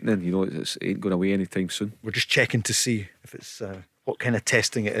new variant. Then it ain't going away anytime soon. We're just checking to see if it's what kind of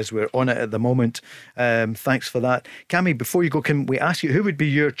testing it is. We're on it at the moment. Thanks for that, Cammy. Before you go, can we ask you who would be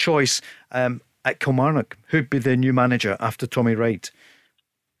your choice at Kilmarnock? Who'd be the new manager after Tommy Wright?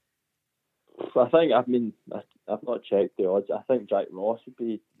 I've not checked the odds. I think Jack Ross would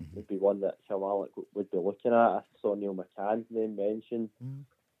be one that Kilmarnock would be looking at. I saw Neil McCann's name mentioned.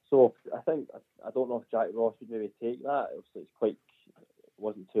 So I don't know if Jack Ross would maybe take that. It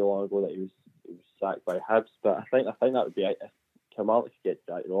wasn't too long ago that he was sacked by Hibs, but I think that would be, if Kilmarnock could get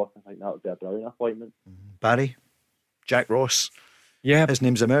Jack Ross, I think that would be a brilliant appointment. Barry, Jack Ross. Yeah, his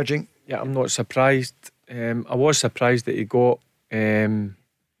name's emerging. Yeah, I'm not surprised. I was surprised that he got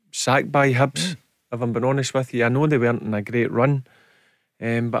sacked by Hibs, if I'm being honest with you. I know they weren't in a great run,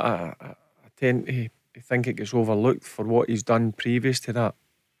 but I tend to think it gets overlooked for what he's done previous to that,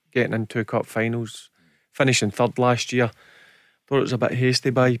 getting into cup finals, finishing third last year. Thought it was a bit hasty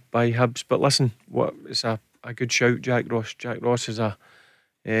by Hibs, but listen, it's a good shout, Jack Ross. Jack Ross is a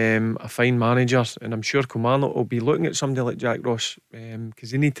fine manager, and I'm sure Kilmarnock will be looking at somebody like Jack Ross,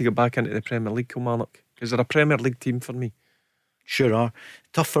 because they need to get back into the Premier League, Kilmarnock, because they're a Premier League team for me. Sure are.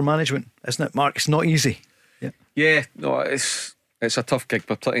 Tough for management, isn't it, Mark? It's not easy. Yeah, no, it's a tough gig,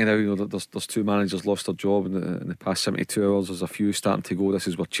 but plenty now. There's 2 managers lost their job in the past 72 hours. There's a few starting to go. This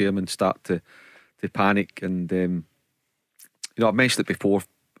is where chairmen start to panic, and I've mentioned it before,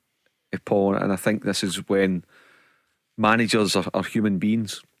 Paul, and I think this is when managers are human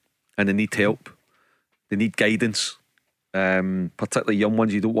beings, and they need help, they need guidance, particularly young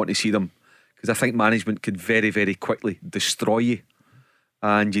ones. You don't want to see them, because I think management could very, very quickly destroy you,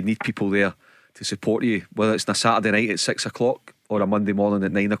 and you need people there to support you, whether it's on a Saturday night at 6 o'clock or a Monday morning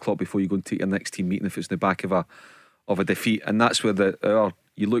at 9 o'clock before you go and take your next team meeting if it's in the back of a defeat. And that's where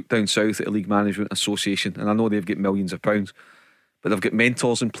you look down south at the League Management Association, and I know they've got millions of pounds, but they've got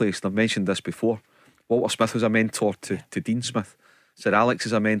mentors in place, and I've mentioned this before. Walter Smith was a mentor to Dean Smith. Sir Alex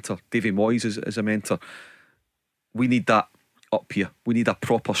is a mentor. Davy Moyes is a mentor. We need that up here. We need a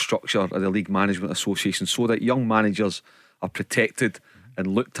proper structure of the League Management Association so that young managers are protected and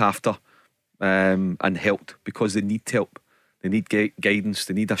looked after and helped, because they need help. They need guidance.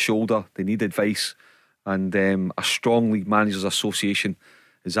 They need a shoulder. They need advice. And a strong League Managers Association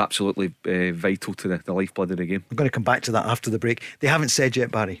is absolutely vital to the lifeblood of the game. I'm going to come back to that after the break. They haven't said yet,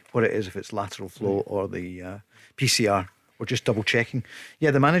 Barry, what it is, if it's lateral flow or the PCR. Or just double checking? Yeah,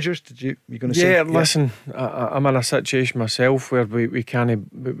 the managers. You going to say? Yeah, listen, I'm in a situation myself where we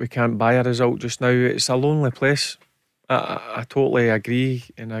can't buy a result just now. It's a lonely place. I totally agree,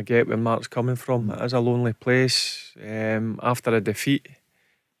 and I get where Mark's coming from. It is a lonely place after a defeat,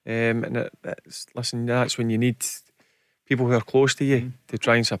 and listen, that's when you need people who are close to you to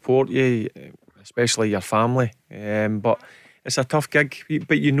try and support you, especially your family. But it's a tough gig.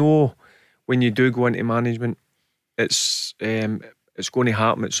 But you know, when you do go into management, it's going to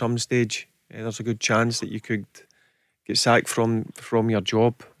happen at some stage. There's a good chance that you could get sacked from your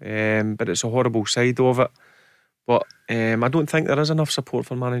job, but it's a horrible side of it. But I don't think there is enough support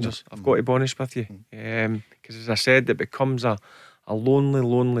for managers. I've got to be honest with you, because as I said, it becomes a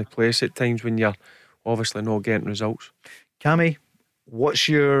lonely place at times when you're obviously not getting results. Cammy, what's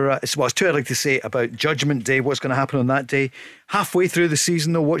your it's too early to say about Judgment Day, what's going to happen on that day. Halfway through the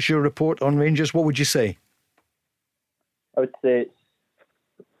season though, what's your report on Rangers? What would you say? I would say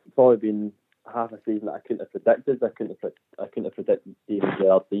it's probably been half a season that I couldn't have predicted. I couldn't have predicted David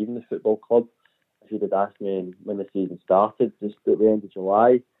Gerrard leaving the football club. If you'd have asked me when the season started, just at the end of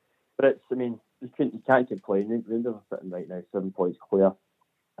July. But you can't complain. Rangers are sitting right now 7 points clear at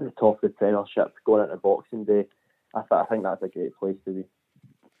the top of the Premiership, going into Boxing Day. I think that's a great place to be.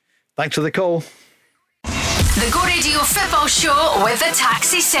 Thanks for the call. The Go Radio Football Show with the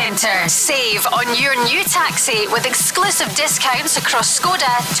Taxi Centre. Save on your new taxi with exclusive discounts across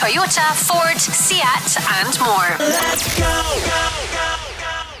Skoda, Toyota, Ford, Seat and more. Let's go!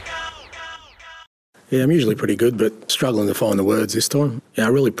 Yeah, I'm usually pretty good, but struggling to find the words this time. Yeah,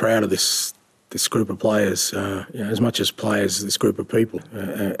 I'm really proud of this group of players, as much as players, this group of people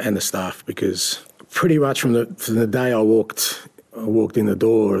and the staff, because pretty much from the day I walked in the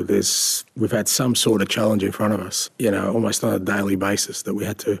door, we've had some sort of challenge in front of us, almost on a daily basis that we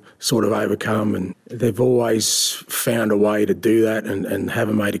had to sort of overcome, and they've always found a way to do that and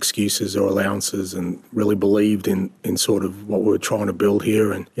haven't made excuses or allowances and really believed in sort of what we were trying to build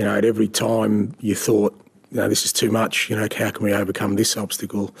here. And, at every time you thought, this is too much, how can we overcome this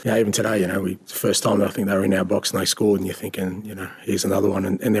obstacle? Even today, the first time I think they were in our box and they scored, and you're thinking, here's another one.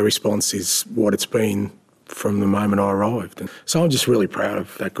 And their response is what it's been from the moment I arrived. And so I'm just really proud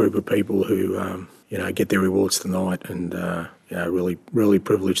of that group of people who, get their rewards tonight, and, really, really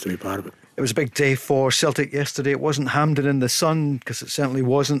privileged to be part of it. It was a big day for Celtic yesterday. It wasn't Hampden in the sun, because it certainly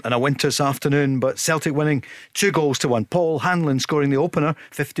wasn't, and a winter's afternoon, but Celtic winning 2-1. Paul Hanlon scoring the opener,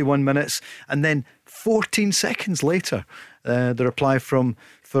 51 minutes, and then 14 seconds later, the reply from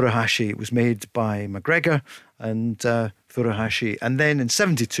Furuhashi was made by McGregor and Furuhashi. And then in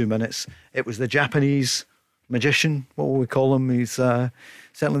 72 minutes, it was the Japanese magician, what will we call him? He's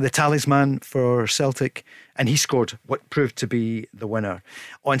certainly the talisman for Celtic, and he scored what proved to be the winner.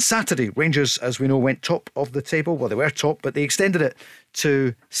 On Saturday, Rangers, as we know, went top of the table. Well, they were top, but they extended it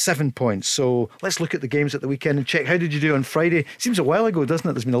to 7 points. So let's look at the games at the weekend and check. How did you do on Friday? Seems a while ago, doesn't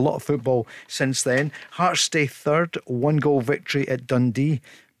it? There's been a lot of football since then. Hearts stay third, 1-goal victory at Dundee.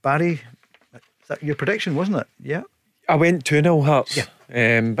 Barry, is that your prediction, wasn't it? Yeah. I went 2-0 Hearts. Yeah.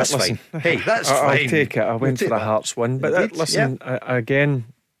 But that's listen, fine. Hey, that's I'll fine. take it. I went for a Hearts win. But listen, again,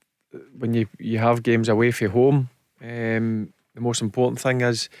 when you have games away from home, the most important thing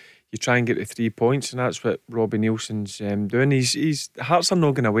is you try and get the 3 points, and that's what Robbie Nielsen's doing. He's Hearts are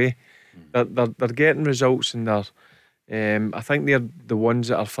not going away. They're getting results, and I think they're the ones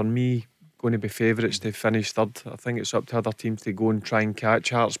that are, for me, going to be favourites to finish third. I think it's up to other teams to go and try and catch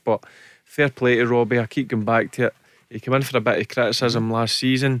Hearts, but fair play to Robbie. I keep going back to it. He came in for a bit of criticism last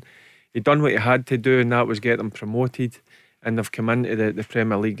season. He done what he had to do, and that was get them promoted. And they've come into the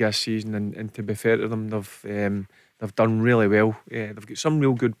Premier League this season, and to be fair to them, they've done really well. They've got some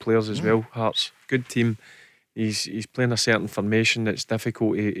real good players as well. Hearts, good team. He's playing a certain formation that's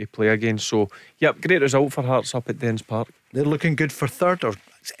difficult to play against. So, yep, great result for Hearts up at Dens Park. They're looking good for third, or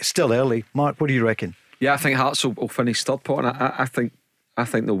still early. Mark, what do you reckon? Yeah, I think Hearts will finish third, Pot, and I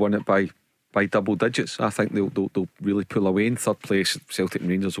think they'll win it by double digits. I think they'll really pull away in third place. Celtic and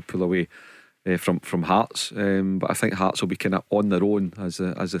Rangers will pull away from Hearts, but I think Hearts will be kind of on their own as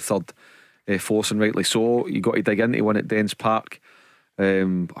a third force, and rightly so. You got to dig into one at Dens Park.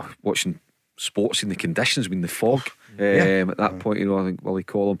 Watching sports in the conditions, in the fog at that point, I think Willie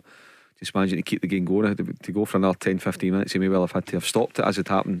Collum just managing to keep the game going. To go for another 10-15 minutes, he may well have had to have stopped it, as it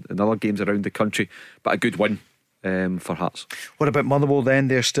happened in other games around the country. But a good win for Hearts. What about Motherwell then?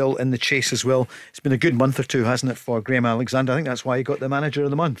 They're still in the chase as well. It's been a good month or two, hasn't it, for Graham Alexander? I think that's why he got the manager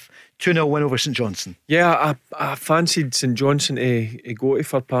of the month. 2-0 win over St Johnstone. Yeah, I fancied St Johnstone to go to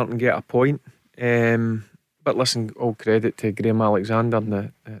Fir Park and get a point. But listen, all credit to Graham Alexander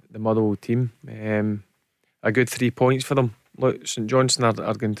and the Motherwell team. a good 3 points for them. Look, St Johnstone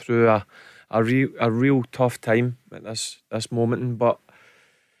are going through a real tough time at this moment, but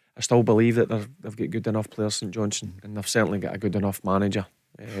I still believe that they've got good enough players, St Johnstone, and they've certainly got a good enough manager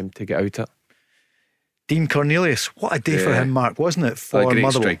to get out it. Dean Cornelius, what a day for him, Mark, wasn't it? For a great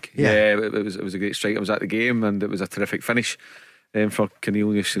Motherwell. strike. Yeah, it was a great strike. I was at the game, and it was a terrific finish for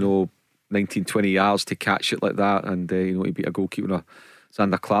Cornelius. 19-20 yards to catch it like that, and he beat a goalkeeper of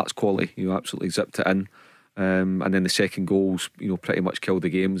Xander Clark's quality. Absolutely zipped it in. And then the second goals, pretty much killed the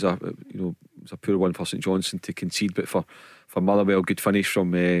game. It was a poor one for St Johnstone to concede, but for Motherwell, good finish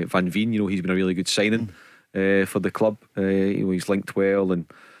from Van Veen. He's been a really good signing for the club. He's linked well, and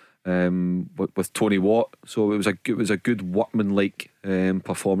with Tony Watt, so it was a good workmanlike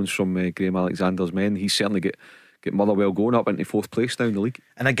performance from Graham Alexander's men. He's certainly get Motherwell going up into 4th place now in the league.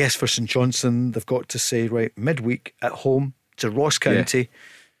 And I guess for St Johnstone, they've got to say, right, midweek at home to Ross County.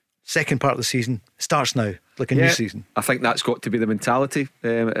 Second part of the season starts now, like a new season. I think that's got to be the mentality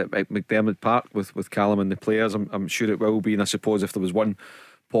at McDermott Park with Callum and the players. I'm sure it will be, and I suppose if there was one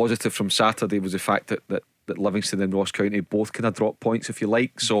positive from Saturday was the fact that Livingston and Ross County both kind of drop points, if you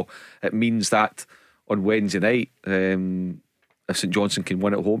like. So it means that on Wednesday night, if St Johnstone can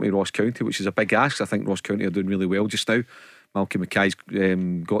win at home to Ross County, which is a big ask. I think Ross County are doing really well just now. Malky Mackay's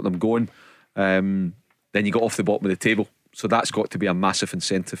got them going. Then you got off the bottom of the table. So that's got to be a massive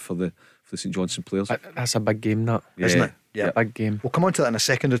incentive for the St Johnstone players. That's a big game, that isn't it? Yeah, big game. We'll come on to that in a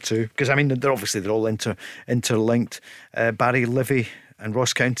second or two, because I mean they're all interlinked. Barry, Livy and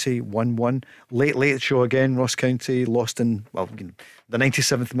Ross County 1-1. Late show again. Ross County lost in the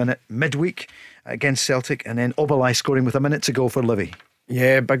 97th minute midweek against Celtic, and then Obalai scoring with a minute to go for Livy.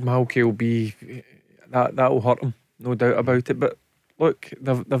 Yeah, Big Malky will be that'll hurt him, no doubt about it. But look,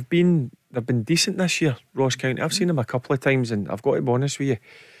 they've been decent this year, Ross County. I've seen them a couple of times, and I've got to be honest with you,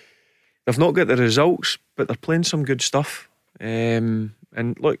 they've not got the results, but they're playing some good stuff. And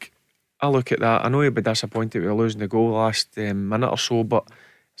look, I look at that. I know you'll be disappointed with losing the goal last minute or so, but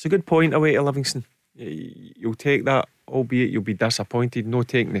it's a good point away to Livingston. You'll take that, albeit you'll be disappointed no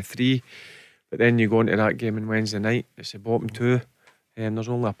taking the 3. But then you go into that game on Wednesday night. It's the bottom 2, and there's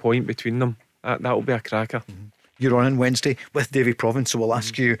only a point between them. That'll be a cracker. You're on Wednesday with Davy Province, so we'll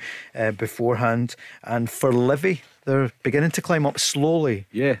ask you beforehand. And for Livy, they're beginning to climb up slowly,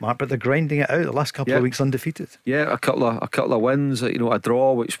 Mark, but they're grinding it out. The last couple of weeks undefeated. Yeah, a couple of wins, a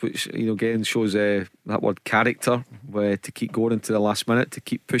draw, which again shows that word character, to keep going into the last minute, to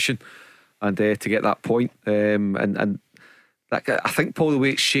keep pushing, and to get that point. And that, I think, Paul, the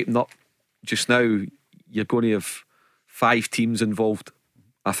way it's shaping up just now, you're going to have 5 teams involved.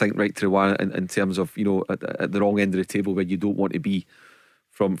 I think right to the one in terms of at the wrong end of the table where you don't want to be,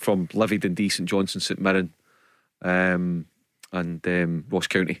 from Livy, Dundee, St Johnstone, St Mirren, and Ross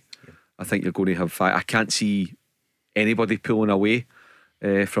County. I think you're going to have 5. I can't see anybody pulling away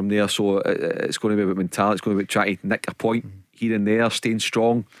from there. So it's going to be about mentality. It's going to be trying to nick a point here and there, staying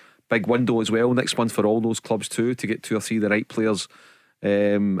strong. Big window as well next month for all those clubs too, to get 2 or 3 of the right players.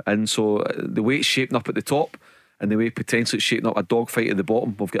 And so the way it's shaping up at the top, and the way potentially it's shaping up a dogfight at the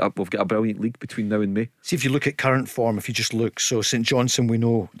bottom, we've got a brilliant league between now and May. See, if you look at current form, if you just look, so St Johnstone, we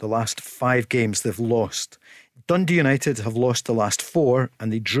know the last 5 games they've lost. Dundee United have lost the last 4,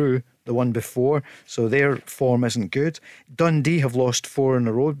 and they drew the one before, so their form isn't good. Dundee have lost 4 in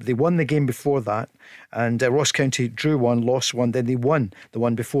a row. They won the game before that, and Ross County drew 1, lost 1, then they won the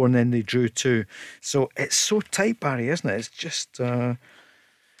one before, and then they drew 2. So it's so tight, Barry, isn't it? It's just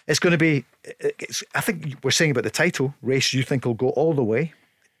it's going to be, I think we're saying about the title race, you think will go all the way.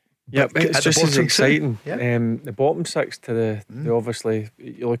 Yeah, it's just as exciting. The bottom 6 to the obviously,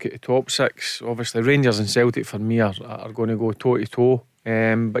 you look at the top 6, obviously Rangers and Celtic for me are going to go toe to toe.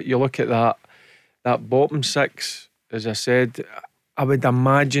 But you look at that bottom 6, as I said, I would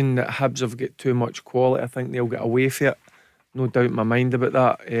imagine that Hibs have got too much quality. I think they'll get away for it, no doubt in my mind about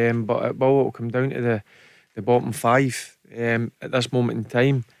that. But it will come down to the bottom 5 at this moment in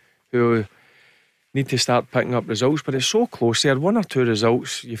time, who need to start picking up results. But it's so close there. 1 or 2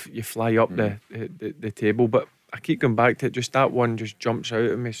 results, you fly up the table. But I keep going back to it, just that one just jumps out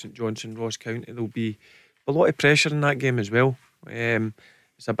at me. St Johnstone, Ross County, there'll be a lot of pressure in that game as well.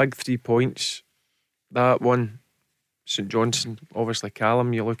 It's a big 3 points, that one. St Johnstone, obviously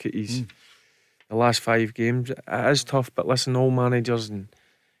Callum, you look at the last 5 games, it is tough. But listen, all managers, and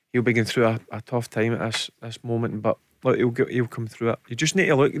he'll be going through a tough time at this moment, but look, he'll come through it. You just need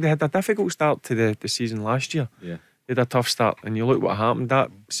to look. They had a difficult start to the season last year. Yeah, they had a tough start, and you look what happened.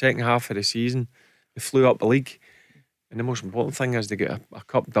 That second half of the season, they flew up the league, and the most important thing is they get a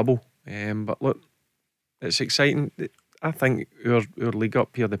cup double. But look, it's exciting. I think our league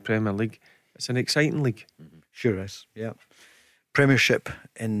up here, the Premier League, it's an exciting league. Sure is, yeah. Premiership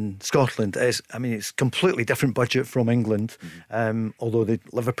in Scotland is, I mean, it's completely different budget from England. Although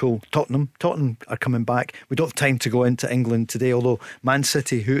Liverpool, Tottenham are coming back. We don't have time to go into England today, although Man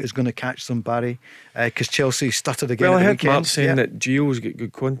City, who is going to catch them, Barry, because Chelsea stuttered again. Well, at the I heard weekend. Mark saying that Gio's got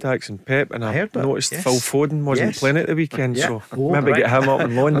good contacts in Pep, and I noticed Phil Foden wasn't playing at the weekend, so maybe get him up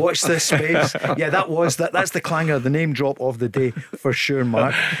and loan. Watch this space. Yeah, that's the clanger, the name drop of the day for sure,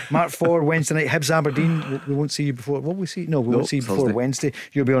 Mark. Mark, for Wednesday night, Hibs Aberdeen. We won't see you before. Will we see? No, we won't see you before Thursday. Wednesday.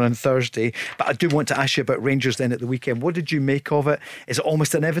 You'll be on Thursday. But I do want to ask you about Rangers then at the weekend. What did you make of it? Is it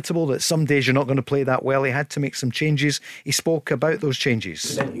almost inevitable that some days you're not going to play that well? He had to make some changes. He spoke about those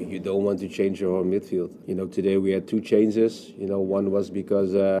changes. You don't want to change your whole midfield. Today we had 2 changes. One was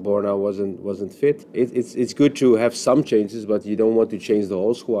because Borna wasn't fit. It's good to have some changes, but you don't want to change the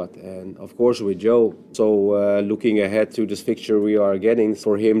whole squad. And of course with Joe. So looking ahead to this fixture we are getting,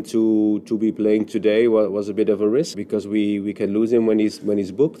 for him to be playing today was a bit of a risk, because we can lose him when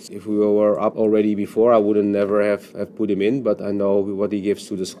he's booked. If we were up already before, I wouldn't never have put him in, but I know what he gives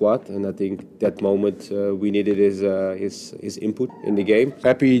to the squad, and I think that moment we needed his input in the game.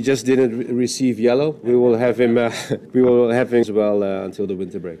 Happy he just didn't receive yellow. We will have him as well until the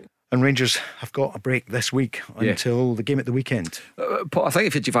winter break. And Rangers have got a break this week until the game at the weekend. But I think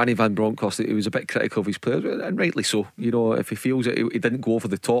if you're Giovanni Van Bronckhorst, he was a bit critical of his players, and rightly so. If he feels that he didn't go over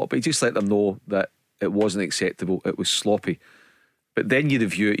the top, but he just let them know that it wasn't acceptable, it was sloppy. But then you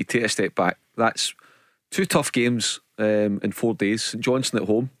review it, you take a step back. That's 2 tough games in 4 days. St Johnstone at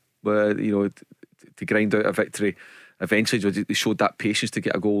home, where to grind out a victory eventually. They showed that patience to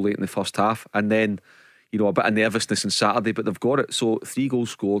get a goal late in the first half, and then a bit of nervousness on Saturday, but they've got it. So 3 goals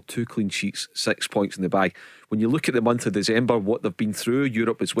scored, 2 clean sheets, 6 points in the bag. When you look at the month of December, what they've been through,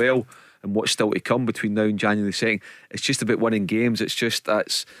 Europe as well, and what's still to come between now and January 2nd, it's just about winning games. It's just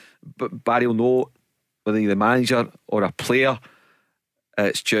but Barry will know, whether you're the manager or a player,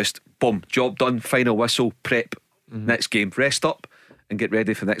 it's just boom, job done, final whistle, prep, next game, rest up and get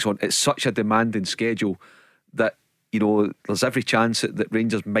ready for the next one. It's such a demanding schedule that there's every chance that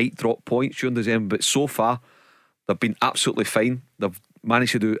Rangers might drop points during December, but so far they've been absolutely fine. They've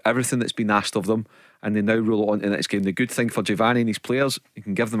managed to do everything that's been asked of them, and they now roll on to the next game. The good thing for Giovanni and his players, you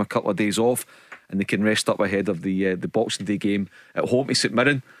can give them a couple of days off and they can rest up ahead of the Boxing Day game at home to St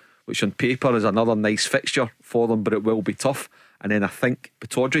Mirren, which on paper is another nice fixture for them, but it will be tough. And then I think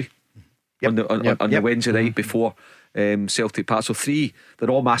Pittodrie on the Wednesday night before Celtic Park. So 3,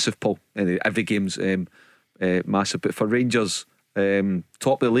 they're all massive, Paul. Every game's massive. But for Rangers,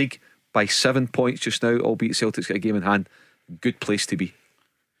 top of the league by 7 points just now, albeit Celtic's got a game in hand. Good place to be.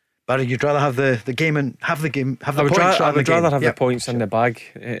 Barry, you'd rather have the game and have the game, have the I would points. I would rather have the points in the bag,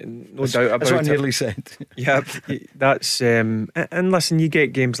 no doubt about it. That's what I nearly said. Yeah, that's and listen, you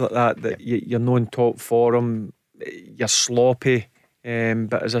get games like that you're known top for them. You're sloppy,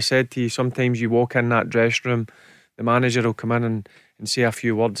 but as I said to you, sometimes you walk in that dressing room, the manager will come in and say a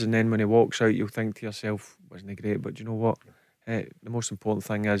few words, and then when he walks out, you'll think to yourself, wasn't it great? But you know what? The most important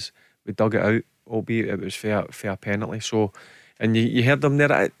thing is we dug it out, albeit it was fair penalty. So, and you heard them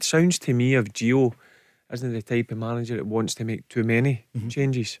there. It sounds to me of Gio isn't the type of manager that wants to make too many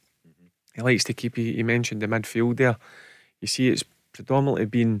changes. He likes to keep. He mentioned the midfield there. You see, it's predominantly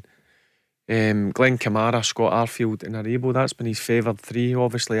been Glenn Kamara, Scott Arfield and Aribo. That's been his favoured 3.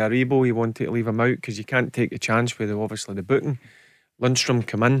 Obviously Aribo, he wanted to leave him out because you can't take the chance with obviously the booking. Lundstrom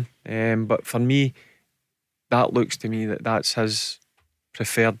come in, but for me that looks to me that's his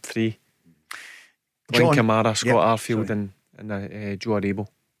preferred 3. Glenn Kamara, Scott Arfield and Joe Aribo.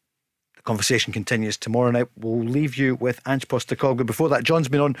 The conversation continues tomorrow night. We'll leave you with Ange Postecoglou. Before that, John's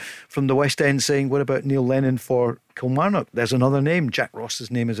been on from the West End saying, what about Neil Lennon for Kilmarnock? There's another name. Jack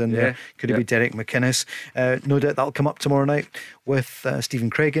Ross's name is in there. Could it be Derek McInnes? No doubt that'll come up tomorrow night with Stephen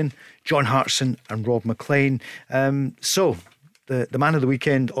Craigan, John Hartson and Rob McLean. So the man of the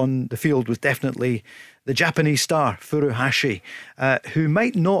weekend on the field was definitely the Japanese star Furuhashi, who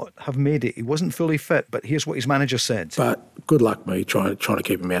might not have made it. He wasn't fully fit, but here's what his manager said. But good luck, mate, trying to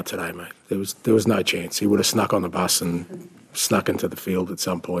keep him out today, mate. There was no chance. He would have snuck on the bus and snuck into the field at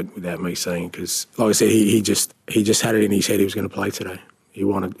some point without me seeing. Because, like I said, he just had it in his head he was going to play today. He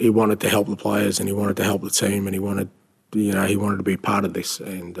wanted to help the players and he wanted to help the team and he wanted to be part of this.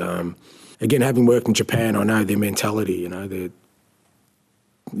 And again, having worked in Japan, I know their mentality. They're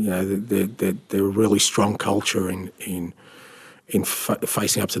a really strong culture in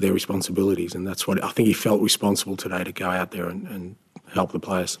facing up to their responsibilities, and that's what I think he felt responsible today to go out there and help the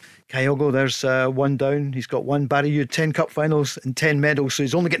players. Kyogo, there's one down. He's got one. Barry, you had 10 cup finals and 10 medals, so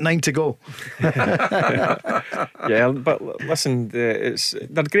he's only got 9 to go. Yeah, but listen,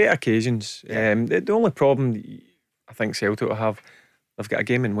 they're great occasions. The only problem I think Celtic will have, they've got a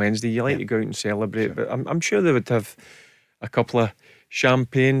game on Wednesday. You like to go out and celebrate, but I'm sure they would have a couple of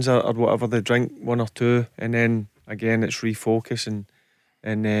champagnes or whatever they drink, 1 or 2, and then again it's refocus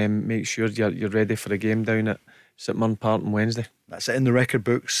and make sure you're ready for the game down at St Mirren Park on Wednesday. That's it in the record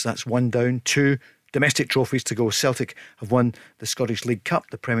books. That's 1 down. 2 domestic trophies to go. Celtic have won the Scottish League Cup,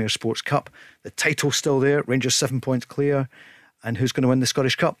 the Premier Sports Cup. The title's still there. Rangers 7 points clear. And who's going to win the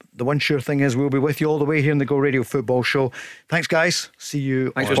Scottish Cup? The one sure thing is we'll be with you all the way here in the Go Radio Football Show. Thanks, guys. See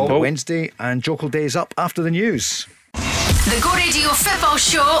you on Wednesday. And Jokel Day is up after the news. The Go Radio Football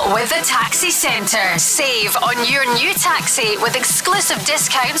Show with the Taxi Centre. Save on your new taxi with exclusive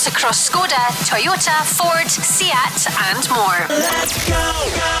discounts across Skoda, Toyota, Ford, Seat and more. Let's go!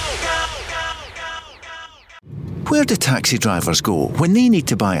 Where do taxi drivers go when they need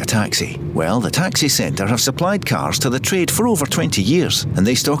to buy a taxi? Well, the Taxi Centre have supplied cars to the trade for over 20 years, and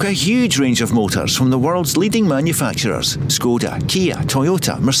they stock a huge range of motors from the world's leading manufacturers: Skoda, Kia,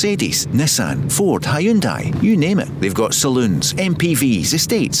 Toyota, Mercedes, Nissan, Ford, Hyundai, you name it. They've got saloons, MPVs,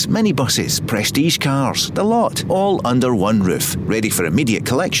 estates, minibuses, prestige cars, the lot, all under one roof, ready for immediate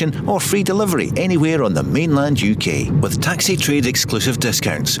collection or free delivery anywhere on the mainland UK. With taxi trade exclusive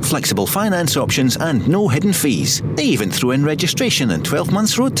discounts, flexible finance options and no hidden fees. They even throw in registration and 12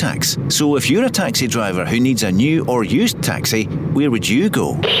 months road tax. So if you're a taxi driver who needs a new or used taxi, where would you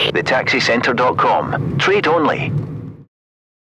go? TheTaxiCentre.com. Trade only.